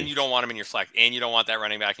 and you don't want him in your flex, and you don't want that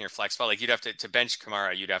running back in your flex spot. Like you'd have to bench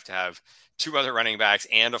Kamara, you'd have to have 2 other running backs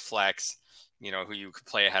and a flex, who you could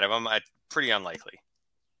play ahead of him. Pretty unlikely.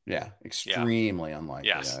 Yeah, extremely unlikely.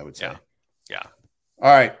 Yes. I would say. Yeah. All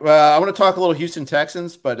right. Well, I want to talk a little Houston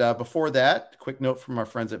Texans, but before that, quick note from our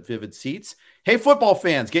friends at Vivid Seats. Hey, football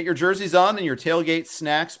fans, get your jerseys on and your tailgate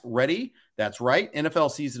snacks ready. That's right. NFL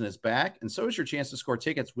season is back, and so is your chance to score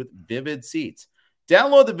tickets with Vivid Seats.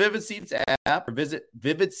 Download the Vivid Seats app or visit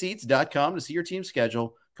vividseats.com to see your team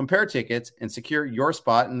schedule, compare tickets, and secure your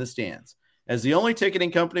spot in the stands. As the only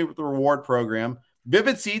ticketing company with a reward program,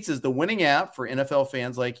 Vivid Seats is the winning app for NFL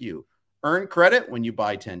fans like you. Earn credit when you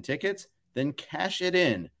buy 10 tickets, then cash it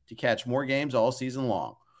in to catch more games all season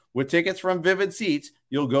long. With tickets from Vivid Seats,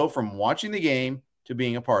 you'll go from watching the game to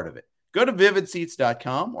being a part of it. Go to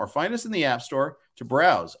vividseats.com or find us in the App Store to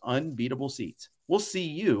browse unbeatable seats. We'll see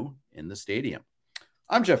you in the stadium.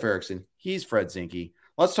 I'm Jeff Erickson. He's Fred Zinke.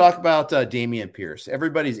 Let's talk about Dameon Pierce.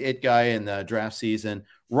 Everybody's it guy in the draft season,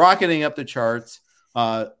 rocketing up the charts,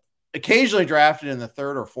 occasionally drafted in the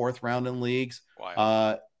 3rd or 4th round in leagues.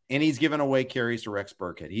 Wow. And he's giving away carries to Rex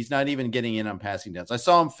Burkhead. He's not even getting in on passing downs. I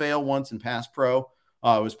saw him fail once in Pass Pro.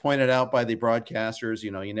 It was pointed out by the broadcasters.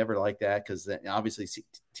 You never like that because obviously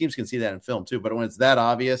teams can see that in film too. But when it's that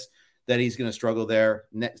obvious that he's going to struggle there,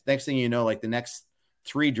 next thing you know, like the next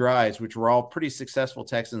 3 drives, which were all pretty successful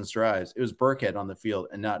Texans drives, it was Burkhead on the field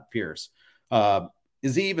and not Pierce.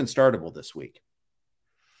 Is he even startable this week?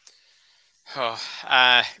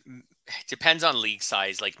 Depends on league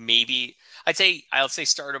size. Like maybe I'll say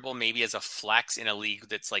startable maybe as a flex in a league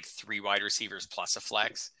that's like 3 wide receivers plus a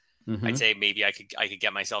flex. Mm-hmm. I'd say maybe I could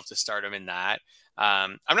get myself to start him in that.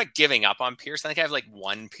 I'm not giving up on Pierce. I think I have like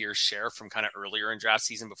 1 Pierce share from kind of earlier in draft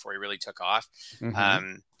season before he really took off.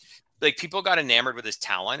 Mm-hmm. Like people got enamored with his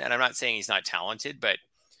talent, and I'm not saying he's not talented, but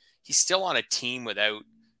he's still on a team without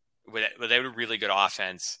a really good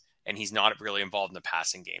offense, and he's not really involved in the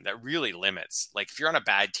passing game. That really limits. Like if you're on a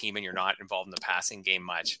bad team and you're not involved in the passing game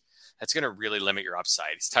much, that's going to really limit your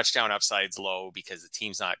upside. His touchdown upside's low because the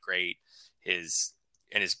team's not great. His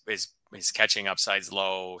catching upside's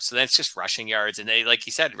low. So then it's just rushing yards. And they, like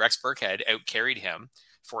you said, Rex Burkhead out-carried him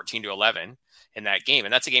 14-11 in that game.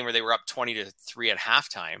 And that's a game where they were up 20-3 at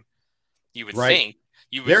halftime. You would think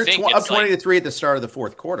they're up 20-3 at the start of the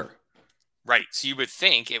 4th quarter. Right. So you would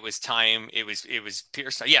think it was time. It was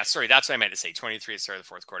Pierce. Yeah, sorry. That's what I meant to say. 23 at the start of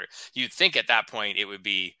the 4th quarter. You'd think at that point it would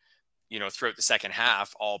be, throughout the second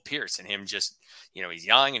half, all Pierce and him just, he's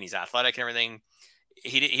young and he's athletic and everything.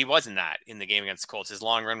 He wasn't that in the game against the Colts. His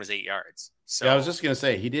long run was 8 yards. So yeah, I was just going to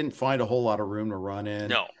say, he didn't find a whole lot of room to run in.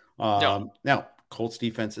 No. Now, Colts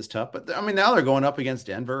defense is tough, but now they're going up against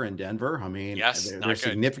Denver. Yes, they're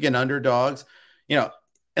significant underdogs.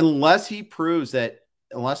 Unless he proves that,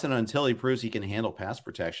 unless and until he proves he can handle pass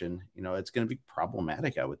protection, it's going to be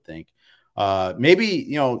problematic, I would think. Maybe,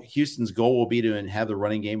 Houston's goal will be to have the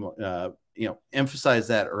running game, emphasize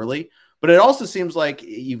that early. But it also seems like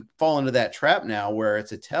you fall into that trap now where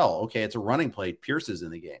it's a tell. Okay, it's a running play. Pierce is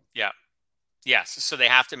in the game. Yeah. Yes. So they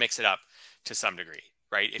have to mix it up to some degree,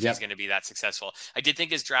 right? If he's going to be that successful. I did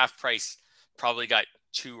think his draft price probably got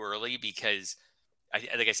too early because, I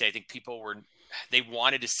think people they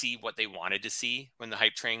wanted to see what they wanted to see when the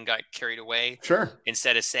hype train got carried away. Sure.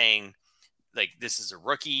 Instead of saying, like, this is a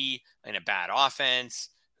rookie in a bad offense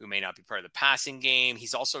who may not be part of the passing game.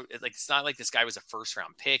 He's also like, it's not like this guy was a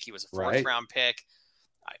 1st-round pick. He was a 4th-round pick.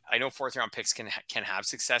 I know 4th-round picks can have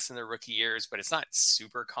success in their rookie years, but it's not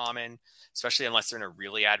super common, especially unless they're in a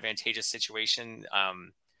really advantageous situation.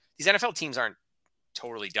 These NFL teams aren't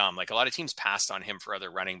totally dumb. Like a lot of teams passed on him for other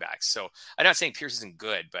running backs. So I'm not saying Pierce isn't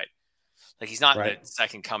good, but like he's not the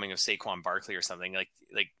second coming of Saquon Barkley or something. Like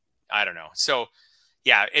I don't know. So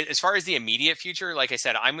yeah, as far as the immediate future, like I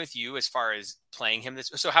said, I'm with you as far as playing him this.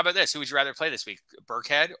 So how about this? Who would you rather play this week,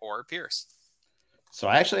 Burkhead or Pierce? So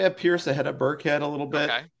I actually have Pierce ahead of Burkhead a little bit.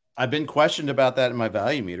 Okay. I've been questioned about that in my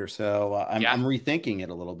value meter, so I'm rethinking it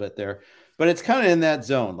a little bit there. But it's kind of in that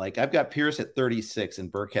zone. Like I've got Pierce at 36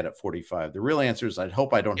 and Burkhead at 45. The real answer is I'd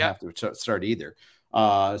hope I don't have to start either,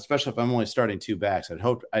 especially if I'm only starting 2 backs.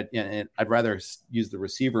 I'd rather use the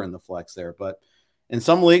receiver in the flex there. But in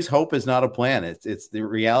some leagues, hope is not a plan. It's the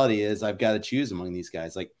reality is I've got to choose among these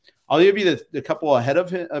guys. Like I'll give you the couple ahead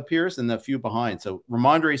of Pierce and the few behind. So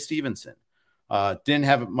Ramondre Stevenson didn't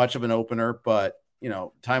have much of an opener, but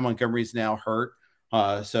Ty Montgomery's now hurt.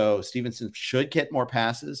 So Stevenson should get more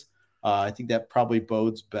passes. I think that probably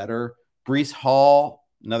bodes better. Breece Hall,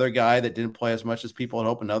 another guy that didn't play as much as people had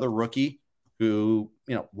hoped, another rookie who,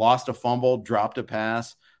 lost a fumble, dropped a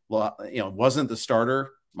pass, wasn't the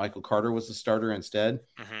starter. Michael Carter was the starter instead.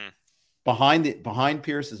 Mm-hmm. Behind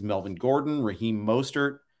Pierce is Melvin Gordon, Raheem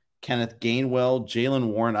Mostert, Kenneth Gainwell,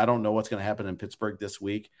 Jaylen Warren. I don't know what's going to happen in Pittsburgh this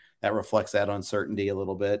week. That reflects that uncertainty a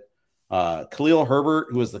little bit. Khalil Herbert,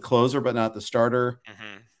 who was the closer but not the starter.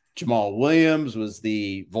 Mm-hmm. Jamal Williams was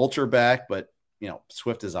the vulture back, but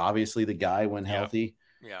Swift is obviously the guy when healthy.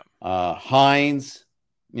 Yeah. Hines,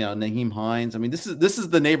 Nyheim Hines. I mean, this is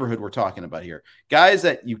the neighborhood we're talking about here. Guys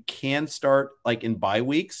that you can start like in bye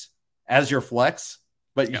weeks as your flex,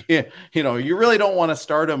 but you really don't want to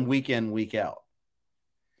start them week in, week out.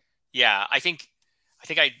 Yeah, I think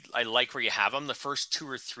I like where you have them. The first 2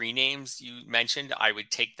 or 3 names you mentioned, I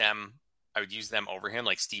would take them. I would use them over him,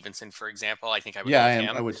 like Stevenson, for example. I think I would.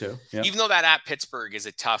 I would too. Yeah. Even though that at Pittsburgh is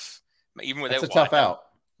a tough, even without That's a tough out.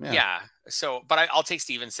 Yeah. So, but I'll take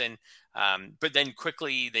Stevenson. But then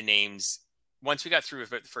quickly the names. Once we got through with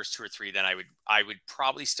the first 2 or 3, then I would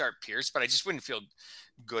probably start Pierce, but I just wouldn't feel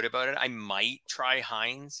good about it. I might try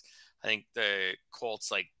Hines. I think the Colts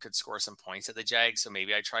could score some points at the Jags, so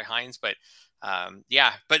maybe I try Hines. But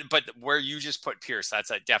but where you just put Pierce,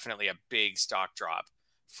 that's definitely a big stock drop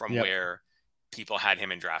from where people had him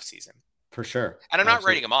in draft season. For sure. And I'm not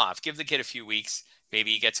writing him off. Give the kid a few weeks.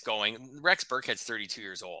 Maybe he gets going. Rex Burkhead's 32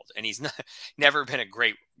 years old, and he's never been a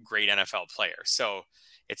great NFL player. So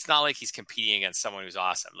it's not like he's competing against someone who's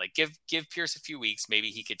awesome. Give Pierce a few weeks.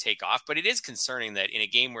 Maybe he could take off. But it is concerning that in a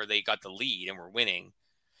game where they got the lead and were winning,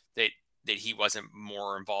 that he wasn't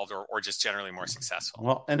more involved or just generally more successful.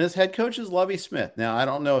 Well, and his head coach is Lovie Smith. Now, I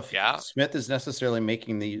don't know if Smith is necessarily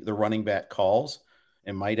making the running back calls.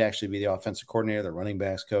 It might actually be the offensive coordinator, the running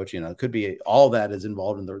backs coach. It could be all that is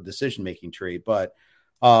involved in the decision-making tree. But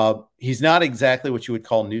he's not exactly what you would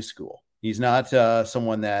call new school. He's not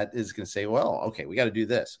someone that is going to say, well, okay, we got to do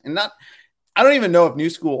this. And I don't even know if new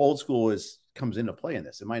school, old school comes into play in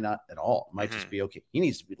this. It might not at all. It might just be, okay, he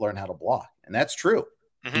needs to learn how to block. And that's true.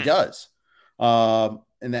 Mm-hmm. He does.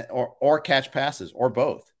 And that, or catch passes or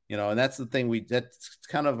both, and that's the thing that's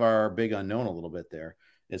kind of our big unknown a little bit there.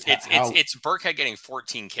 It's Burkhead getting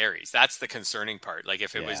 14 carries. That's the concerning part.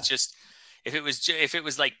 If it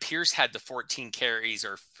was like Pierce had the 14 carries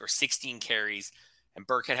or 16 carries and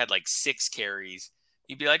Burkhead had 6 carries,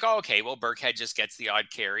 you'd be like, oh, okay, well, Burkhead just gets the odd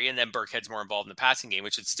carry and then Burkhead's more involved in the passing game,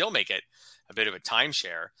 which would still make it a bit of a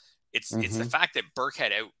timeshare. It's the fact that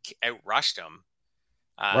Burkhead out rushed him.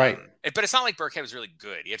 Right. But it's not like Burkhead was really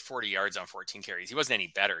good. He had 40 yards on 14 carries. He wasn't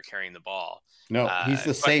any better carrying the ball. No, he's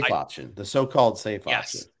the safe option, the so-called safe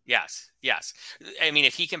option. Yes. I mean,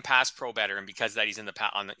 if he can pass pro better, and because that he's in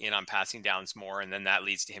on passing downs more, and then that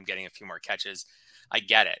leads to him getting a few more catches, I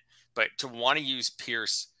get it. But to want to use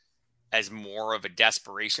Pierce as more of a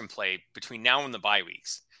desperation play between now and the bye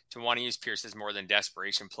weeks, to want to use Pierce as more than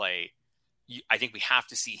desperation play, I think we have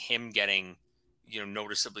to see him getting,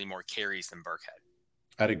 noticeably more carries than Burkhead.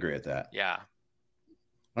 I'd agree with that. Yeah.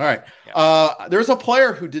 All right. Yeah. There's a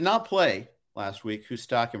player who did not play last week whose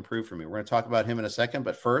stock improved for me. We're going to talk about him in a second.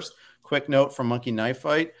 But first, quick note from Monkey Knife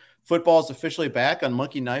Fight. Football is officially back on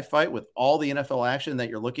Monkey Knife Fight with all the NFL action that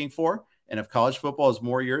you're looking for. And if college football is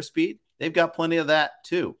more your speed, they've got plenty of that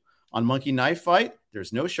too. On Monkey Knife Fight,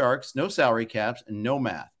 there's no sharks, no salary caps, and no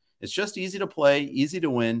math. It's just easy to play, easy to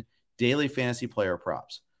win, daily fantasy player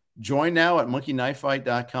props. Join now at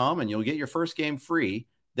monkeyknifefight.com and you'll get your first game free.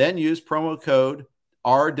 Then use promo code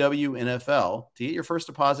RWNFL to get your first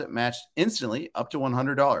deposit matched instantly up to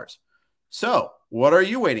 $100. So what are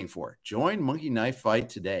you waiting for? Join Monkey Knife Fight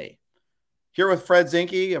today. Here with Fred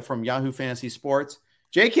Zinke from Yahoo Fantasy Sports.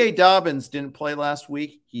 J.K. Dobbins didn't play last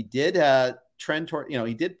week. He did trend toward,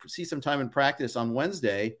 he did see some time in practice on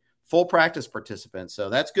Wednesday, full practice participant. So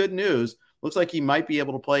that's good news. Looks like he might be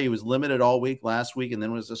able to play. He was limited all week last week and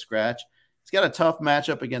then was a scratch. He's got a tough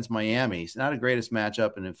matchup against Miami. It's not the greatest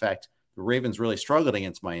matchup. And in fact, the Ravens really struggled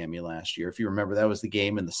against Miami last year. If you remember, that was the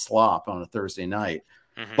game in the slop on a Thursday night.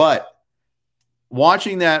 Mm-hmm. But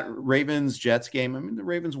watching that Ravens-Jets game, I mean, the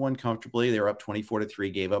Ravens won comfortably. They were up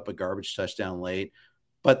 24-3, gave up a garbage touchdown late.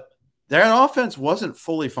 But their offense wasn't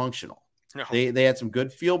fully functional. No. They had some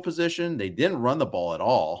good field position. They didn't run the ball at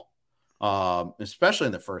all, especially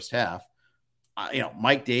in the first half.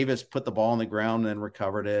 Mike Davis put the ball on the ground and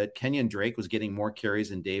recovered it. Kenyon Drake was getting more carries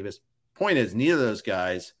than Davis point is, neither of those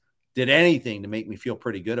guys did anything to make me feel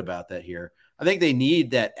pretty good about that here. I think they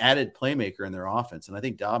need that added playmaker in their offense, and I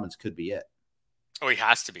think Dobbins could be it. Oh, he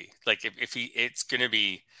has to be. Like it's going to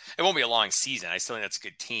be, it won't be a long season. I still think that's a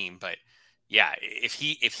good team, but yeah, if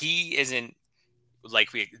he isn't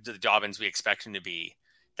like the Dobbins we expect him to be,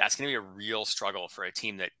 that's going to be a real struggle for a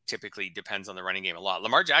team that typically depends on the running game a lot.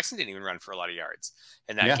 Lamar Jackson didn't even run for a lot of yards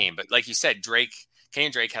in that game, but like you said,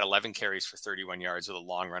 Kenyon Drake had 11 carries for 31 yards with a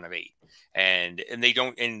long run of 8. And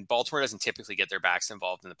Baltimore doesn't typically get their backs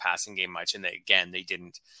involved in the passing game much. And they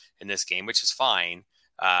didn't in this game, which is fine.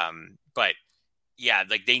 But yeah,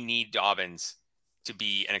 like they need Dobbins to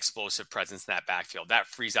be an explosive presence in that backfield. That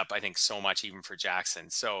frees up, I think, so much even for Jackson.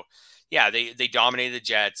 So yeah, they dominated the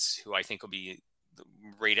Jets, who I think will be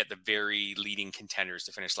right at the very leading contenders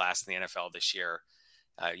to finish last in the NFL this year.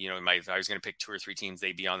 If I was going to pick 2 or 3 teams,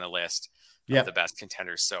 they'd be on the list of the best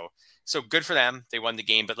contenders. So good for them. They won the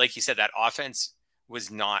game. But like you said, that offense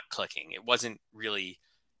was not clicking. It wasn't really.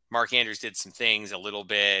 Mark Andrews did some things a little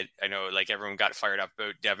bit. I know like everyone got fired up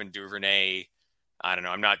about Devin Duvernay. I don't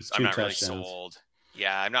know. I'm not really sold.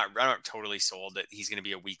 Yeah, I'm not totally sold that he's going to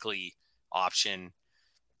be a weekly option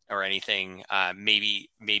or anything. Maybe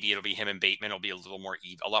it'll be him and Bateman will be a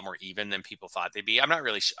lot more even than people thought they'd be. I'm not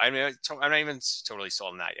even totally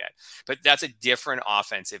sold on that yet. But that's a different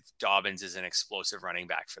offense if Dobbins is an explosive running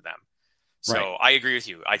back for them. So right. I agree with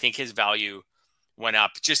you. I think his value went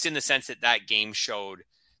up just in the sense that game showed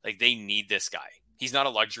like they need this guy. He's not a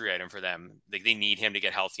luxury item for them. Like they need him to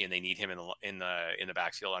get healthy, and they need him in the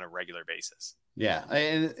backfield on a regular basis. Yeah,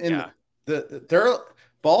 and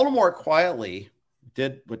Baltimore quietly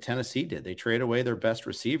did what Tennessee did. They traded away their best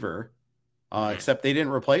receiver, except they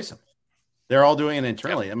didn't replace him. They're all doing it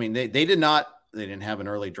internally. Yep. I mean, they didn't have an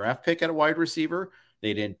early draft pick at a wide receiver.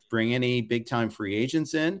 They didn't bring any big time free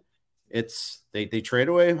agents in. They trade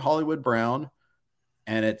away Hollywood Brown,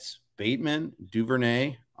 and it's Bateman,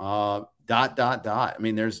 Duvernay, ... I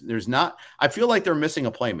mean, there's not. I feel like they're missing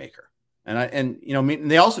a playmaker, and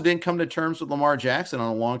they also didn't come to terms with Lamar Jackson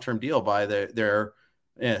on a long-term deal by their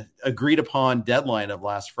agreed upon deadline of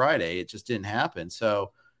last Friday. It just didn't happen.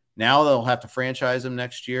 So now they'll have to franchise him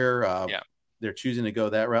next year. They're choosing to go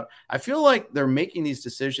that route. I feel like they're making these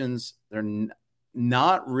decisions. They're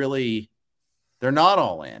not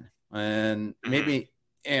all in, and maybe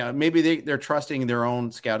they're trusting their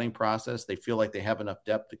own scouting process. They feel like they have enough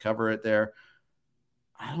depth to cover it there.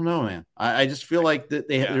 I don't know, man. I just feel like that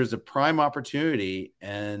there's a prime opportunity,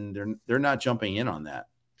 and they're not jumping in on that.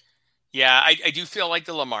 Yeah, I do feel like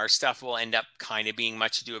the Lamar stuff will end up kind of being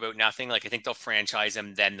much ado about nothing. Like I think they'll franchise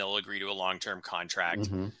him, then they'll agree to a long-term contract,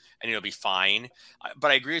 and it'll be fine.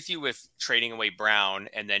 But I agree with you with trading away Brown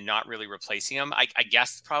and then not really replacing him. I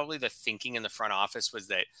guess probably the thinking in the front office was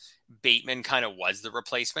that Bateman kind of was the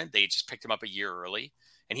replacement. They just picked him up a year early,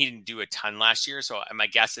 and he didn't do a ton last year. So my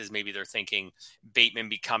guess is maybe they're thinking Bateman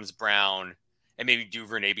becomes Brown, and maybe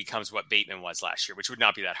Duvernay becomes what Bateman was last year, which would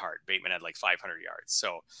not be that hard. Bateman had like 500 yards.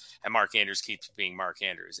 So, and Mark Andrews keeps being Mark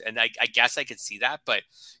Andrews. And I guess I could see that, but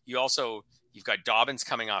you've got Dobbins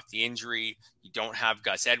coming off the injury. You don't have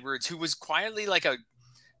Gus Edwards, who was quietly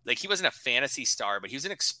he wasn't a fantasy star, but he was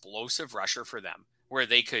an explosive rusher for them where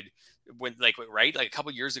they could, a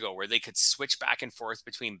couple years ago where they could switch back and forth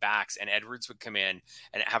between backs and Edwards would come in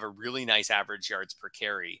and have a really nice average yards per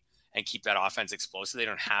carry and keep that offense explosive. They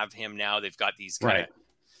don't have him now. They've got these kind of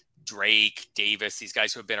Drake, Davis, these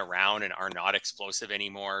guys who have been around and are not explosive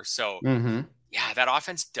anymore. So yeah, that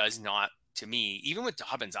offense does not, to me, even with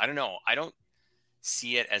Dobbins, I don't know. I don't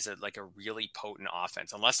see it as a really potent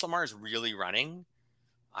offense unless Lamar is really running.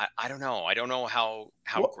 I don't know. I don't know how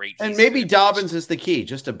great. And maybe Dobbins is the key,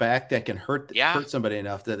 just a back that can hurt somebody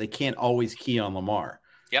enough that they can't always key on Lamar.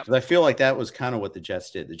 Yep. I feel like that was kind of what the Jets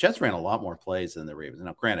did. The Jets ran a lot more plays than the Ravens.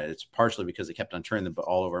 Now, granted, it's partially because they kept on turning the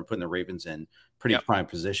ball over and putting the Ravens in pretty prime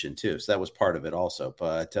position too. So that was part of it also.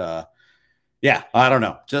 But yeah, I don't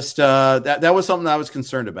know. Just that was something I was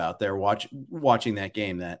concerned about there watching that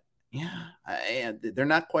game. That they're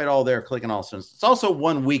not quite all there clicking all cylinders. It's also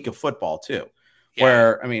 1 week of football too. Yeah.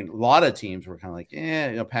 Where, I mean, a lot of teams were kind of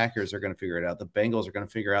like, Packers are going to figure it out. The Bengals are going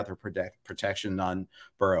to figure out their protection on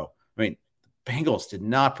Burrow. I mean, Bengals did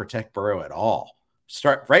not protect Burrow at all.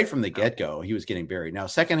 Start right from the get-go, he was getting buried. Now,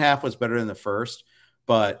 second half was better than the first,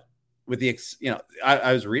 but with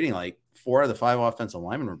I was reading 4 of the 5 offensive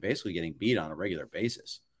linemen were basically getting beat on a regular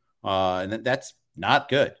basis. And that's not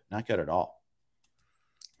good. Not good at all.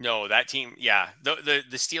 No, that team, the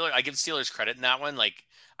Steelers, I give Steelers credit in that one.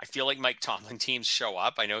 I feel like Mike Tomlin teams show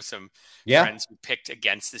up. I know some friends who picked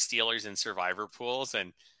against the Steelers in survivor pools,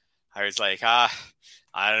 and I was like, I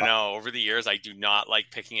don't know. Over the years, I do not like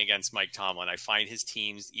picking against Mike Tomlin. I find his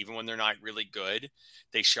teams, even when they're not really good,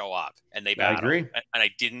 they show up and they battle. I agree. And I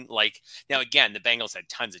didn't like. Now, again, the Bengals had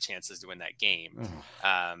tons of chances to win that game,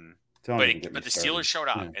 but the Steelers showed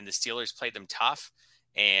up, and the Steelers played them tough,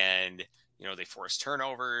 and they forced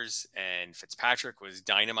turnovers, and Fitzpatrick was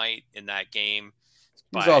dynamite in that game.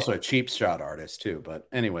 He's also a cheap shot artist too. But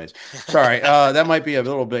anyways, sorry, that might be a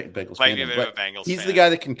little bit Bengals fan. He's the guy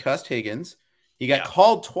that concussed Higgins. He got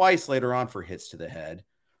called twice later on for hits to the head.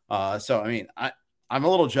 So, I mean, I'm a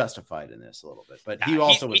little justified in this a little bit, but he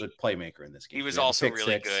also was a playmaker in this game. He was also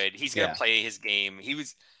really good. He's going to play his game. He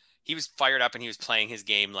was fired up, and he was playing his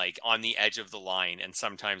game like on the edge of the line and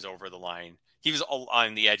sometimes over the line. He was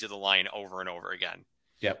on the edge of the line over and over again.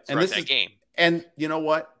 Yep. And this is game. And you know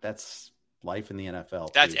what? That's life in the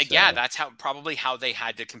NFL. That's probably how they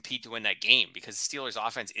had to compete to win that game, because the Steelers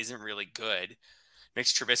offense isn't really good.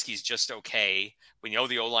 Mitch Trubisky's just okay. We know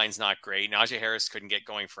the O-line's not great. Najee Harris couldn't get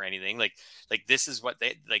going for anything. Like this is what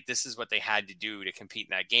they had to do to compete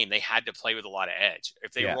in that game. They had to play with a lot of edge.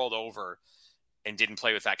 If they rolled over and didn't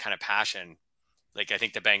play with that kind of passion, like I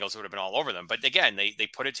think the Bengals would have been all over them. But again, they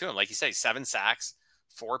put it to him. Like you say, 7 sacks,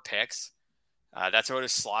 4 picks. That's about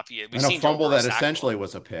as sloppy. And a fumble that essentially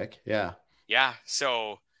was a pick. Yeah. Yeah.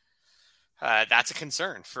 So that's a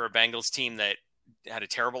concern for a Bengals team that had a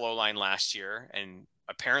terrible O-line last year and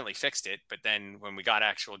apparently fixed it. But then when we got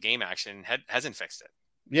actual game action, hasn't fixed it.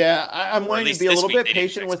 Yeah. I'm wanting to be a little bit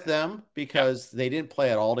patient with them because they didn't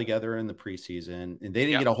play it all together in the preseason, and they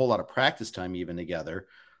didn't get a whole lot of practice time even together.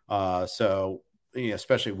 So,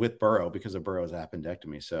 especially with Burrow because of Burrow's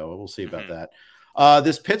appendectomy. So we'll see about that.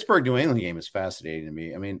 This Pittsburgh New England game is fascinating to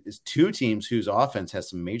me. I mean, it's two teams whose offense has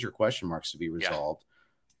some major question marks to be resolved.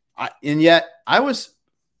 And yet I was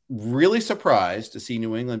really surprised to see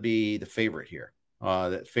New England be the favorite here,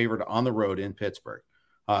 that favored on the road in Pittsburgh.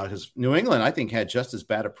 Because New England, I think, had just as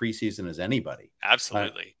bad a preseason as anybody.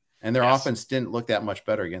 Absolutely. And their offense didn't look that much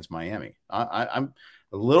better against Miami. I'm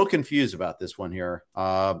a little confused about this one here.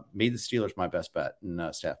 Made the Steelers my best bet in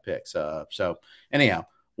staff picks. So anyhow,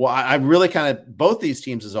 well, I really kind of both these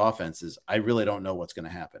teams' offenses, I really don't know what's going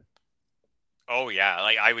to happen. Oh, yeah.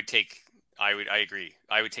 Like I agree.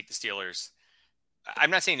 I would take the Steelers.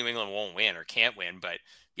 I'm not saying New England won't win or can't win, but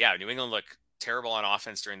yeah, New England looked terrible on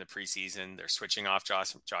offense during the preseason. They're switching off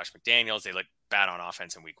Josh McDaniels. They look bad on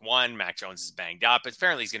offense in week 1. Mac Jones is banged up.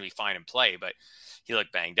 Apparently he's going to be fine in play, but he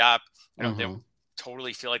looked banged up. They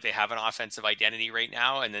totally feel like they have an offensive identity right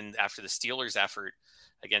now. And then after the Steelers' effort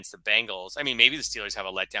against the Bengals, I mean, maybe the Steelers have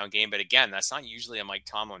a letdown game, but again, that's not usually a Mike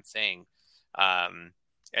Tomlin thing. And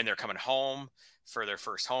they're coming home for their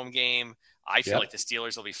first home game. I feel like the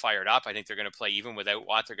Steelers will be fired up. I think they're going to play, even without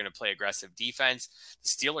Watt, they're going to play aggressive defense. The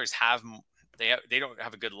Steelers they don't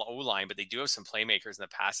have a good O-line, but they do have some playmakers in the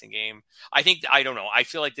passing game. I don't know. I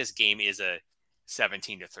feel like this game is a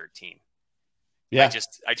 17-13. Yeah.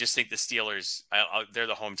 I just think the Steelers, they're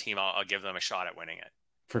the home team. I'll give them a shot at winning it.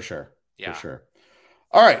 For sure. Yeah. For sure.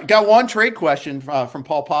 All right. Got one trade question from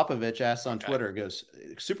Paul Popovich asked on Twitter. It goes,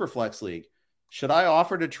 Superflex League. Should I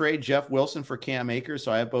offer to trade Jeff Wilson for Cam Akers?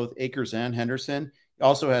 So I have both Akers and Henderson. He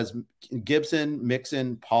also has Gibson,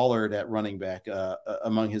 Mixon, Pollard at running back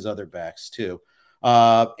among his other backs too.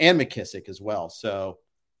 And McKissick as well. So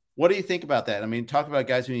what do you think about that? I mean, talk about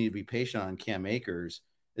guys who need to be patient on Cam Akers.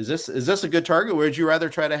 Is this a good target? Or would you rather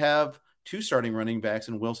try to have 2 starting running backs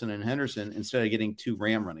in Wilson and Henderson instead of getting 2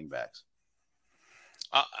 Ram running backs?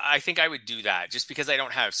 I think I would do that just because I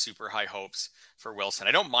don't have super high hopes for Wilson.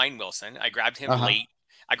 I don't mind Wilson. I grabbed him late.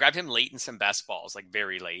 I grabbed him late in some best balls, like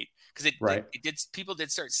very late, because people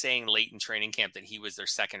did start saying late in training camp that he was their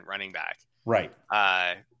second running back. Right.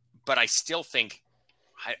 But I still think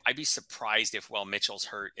I'd be surprised if Mitchell's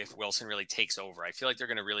hurt, if Wilson really takes over. I feel like they're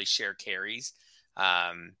going to really share carries.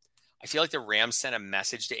 I feel like the Rams sent a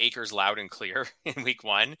message to Akers loud and clear in week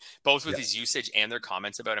 1, both with his usage and their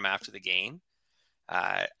comments about him after the game.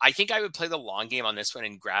 I think I would play the long game on this one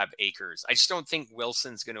and grab Akers. I just don't think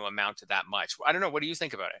Wilson's going to amount to that much. I don't know. What do you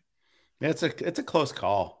think about it? Yeah, it's a close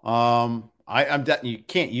call. You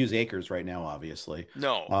can't use Akers right now, obviously.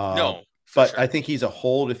 No. But sure. I think he's a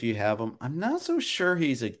hold if you have him. I'm not so sure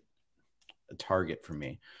he's a target for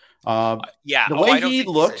me. The way he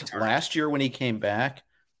looked last year when he came back,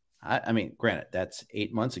 I mean, granted, that's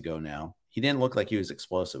 8 months ago now. He didn't look like he was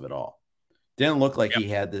explosive at all. Didn't look like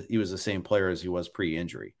he was the same player as he was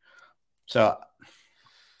pre-injury. So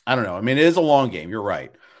I don't know. I mean, it is a long game. You're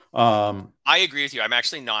right. I agree with you. I'm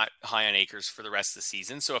actually not high on Akers for the rest of the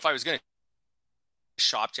season. So if I was going to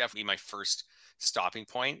shop Jeff, would be my first stopping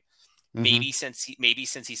point. Maybe since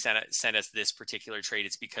he sent us this particular trade,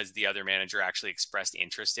 it's because the other manager actually expressed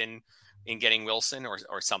interest in getting Wilson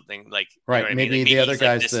or something like. Right. You know what maybe I mean? Like, the other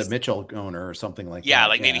guy's like, the Mitchell owner or something like that. Yeah.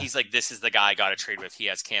 Like maybe he's like, this is the guy I got to trade with. He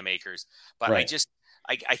has Cam Akers. But right.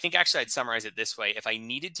 I think actually I'd summarize it this way. If I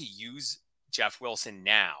needed to use Jeff Wilson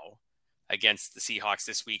now against the Seahawks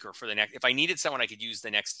this week or for the next, if I needed someone I could use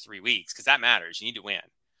the next 3 weeks, because that matters, you need to win,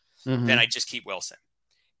 then I just keep Wilson.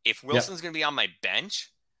 If Wilson's going to be on my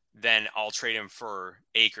bench, then I'll trade him for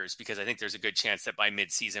Akers, because I think there's a good chance that by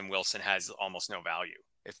midseason Wilson has almost no value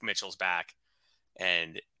if Mitchell's back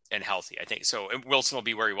and healthy. I think so. Wilson will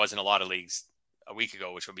be where he was in a lot of leagues a week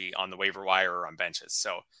ago, which will be on the waiver wire or on benches.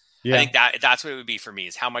 So I think that's what it would be for me,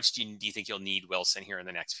 is how much do you think you'll need Wilson here in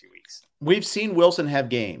the next few weeks? We've seen Wilson have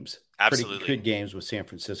games, absolutely pretty good games with San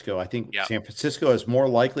Francisco. I think San Francisco is more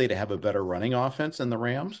likely to have a better running offense than the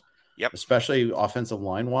Rams, especially offensive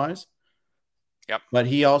line wise. Yep. But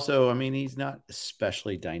he also, I mean, he's not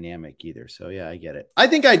especially dynamic either. So yeah, I get it. I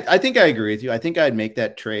think I agree with you. I think I'd make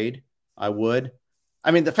that trade. I would.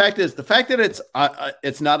 I mean, the fact that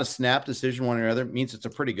it's not a snap decision one or the other means it's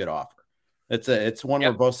a pretty good offer. It's one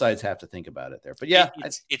where both sides have to think about it there. But yeah,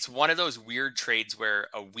 it's one of those weird trades where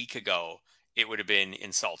a week ago it would have been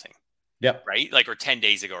insulting. Yep. Right? Like, or 10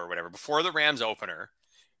 days ago or whatever, before the Rams opener,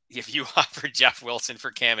 if you offered Jeff Wilson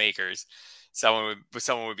for Cam Akers, someone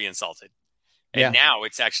would be insulted. And now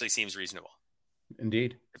it actually seems reasonable.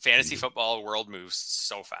 Indeed. The fantasy football world moves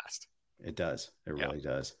so fast. It does. It really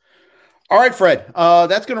does. All right, Fred.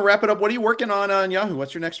 That's going to wrap it up. What are you working on Yahoo?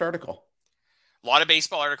 What's your next article? A lot of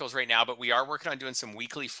baseball articles right now, but we are working on doing some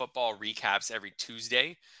weekly football recaps every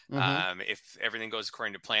Tuesday. If everything goes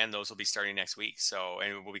according to plan, those will be starting next week.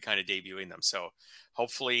 And we'll be kind of debuting them. So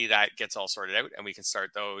hopefully that gets all sorted out and we can start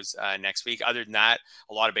those next week. Other than that,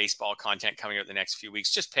 a lot of baseball content coming out the next few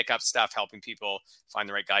weeks, just pick up stuff, helping people find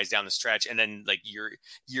the right guys down the stretch. And then like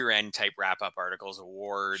year-end type wrap-up articles,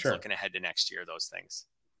 awards, looking ahead to next year, those things.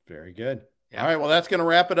 Very good. Yeah. All right. Well, that's going to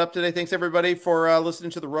wrap it up today. Thanks, everybody, for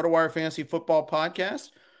listening to the RotoWire Fantasy Football Podcast.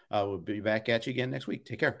 We'll be back at you again next week.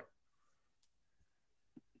 Take care.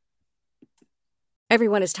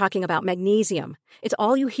 Everyone is talking about magnesium. It's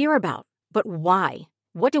all you hear about. But why?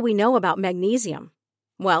 What do we know about magnesium?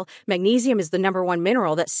 Well, magnesium is the #1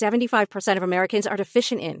 mineral that 75% of Americans are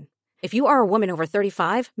deficient in. If you are a woman over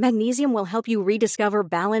 35, magnesium will help you rediscover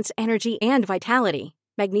balance, energy, and vitality.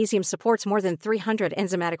 Magnesium supports more than 300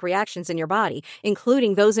 enzymatic reactions in your body,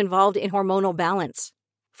 including those involved in hormonal balance.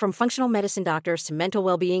 From functional medicine doctors to mental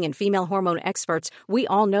well-being and female hormone experts, we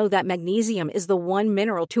all know that magnesium is the one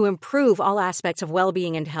mineral to improve all aspects of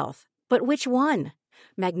well-being and health. But which one?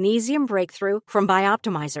 Magnesium Breakthrough from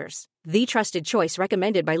Bioptimizers, the trusted choice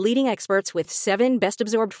recommended by leading experts with 7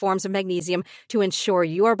 best-absorbed forms of magnesium to ensure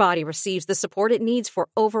your body receives the support it needs for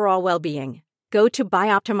overall well-being. Go to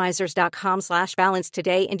bioptimizers.com/balance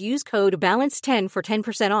today and use code BALANCE10 for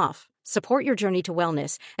 10% off. Support your journey to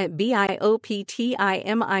wellness at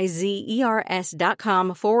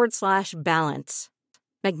bioptimizers.com/balance.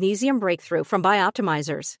 Magnesium Breakthrough from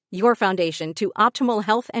Bioptimizers, your foundation to optimal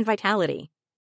health and vitality.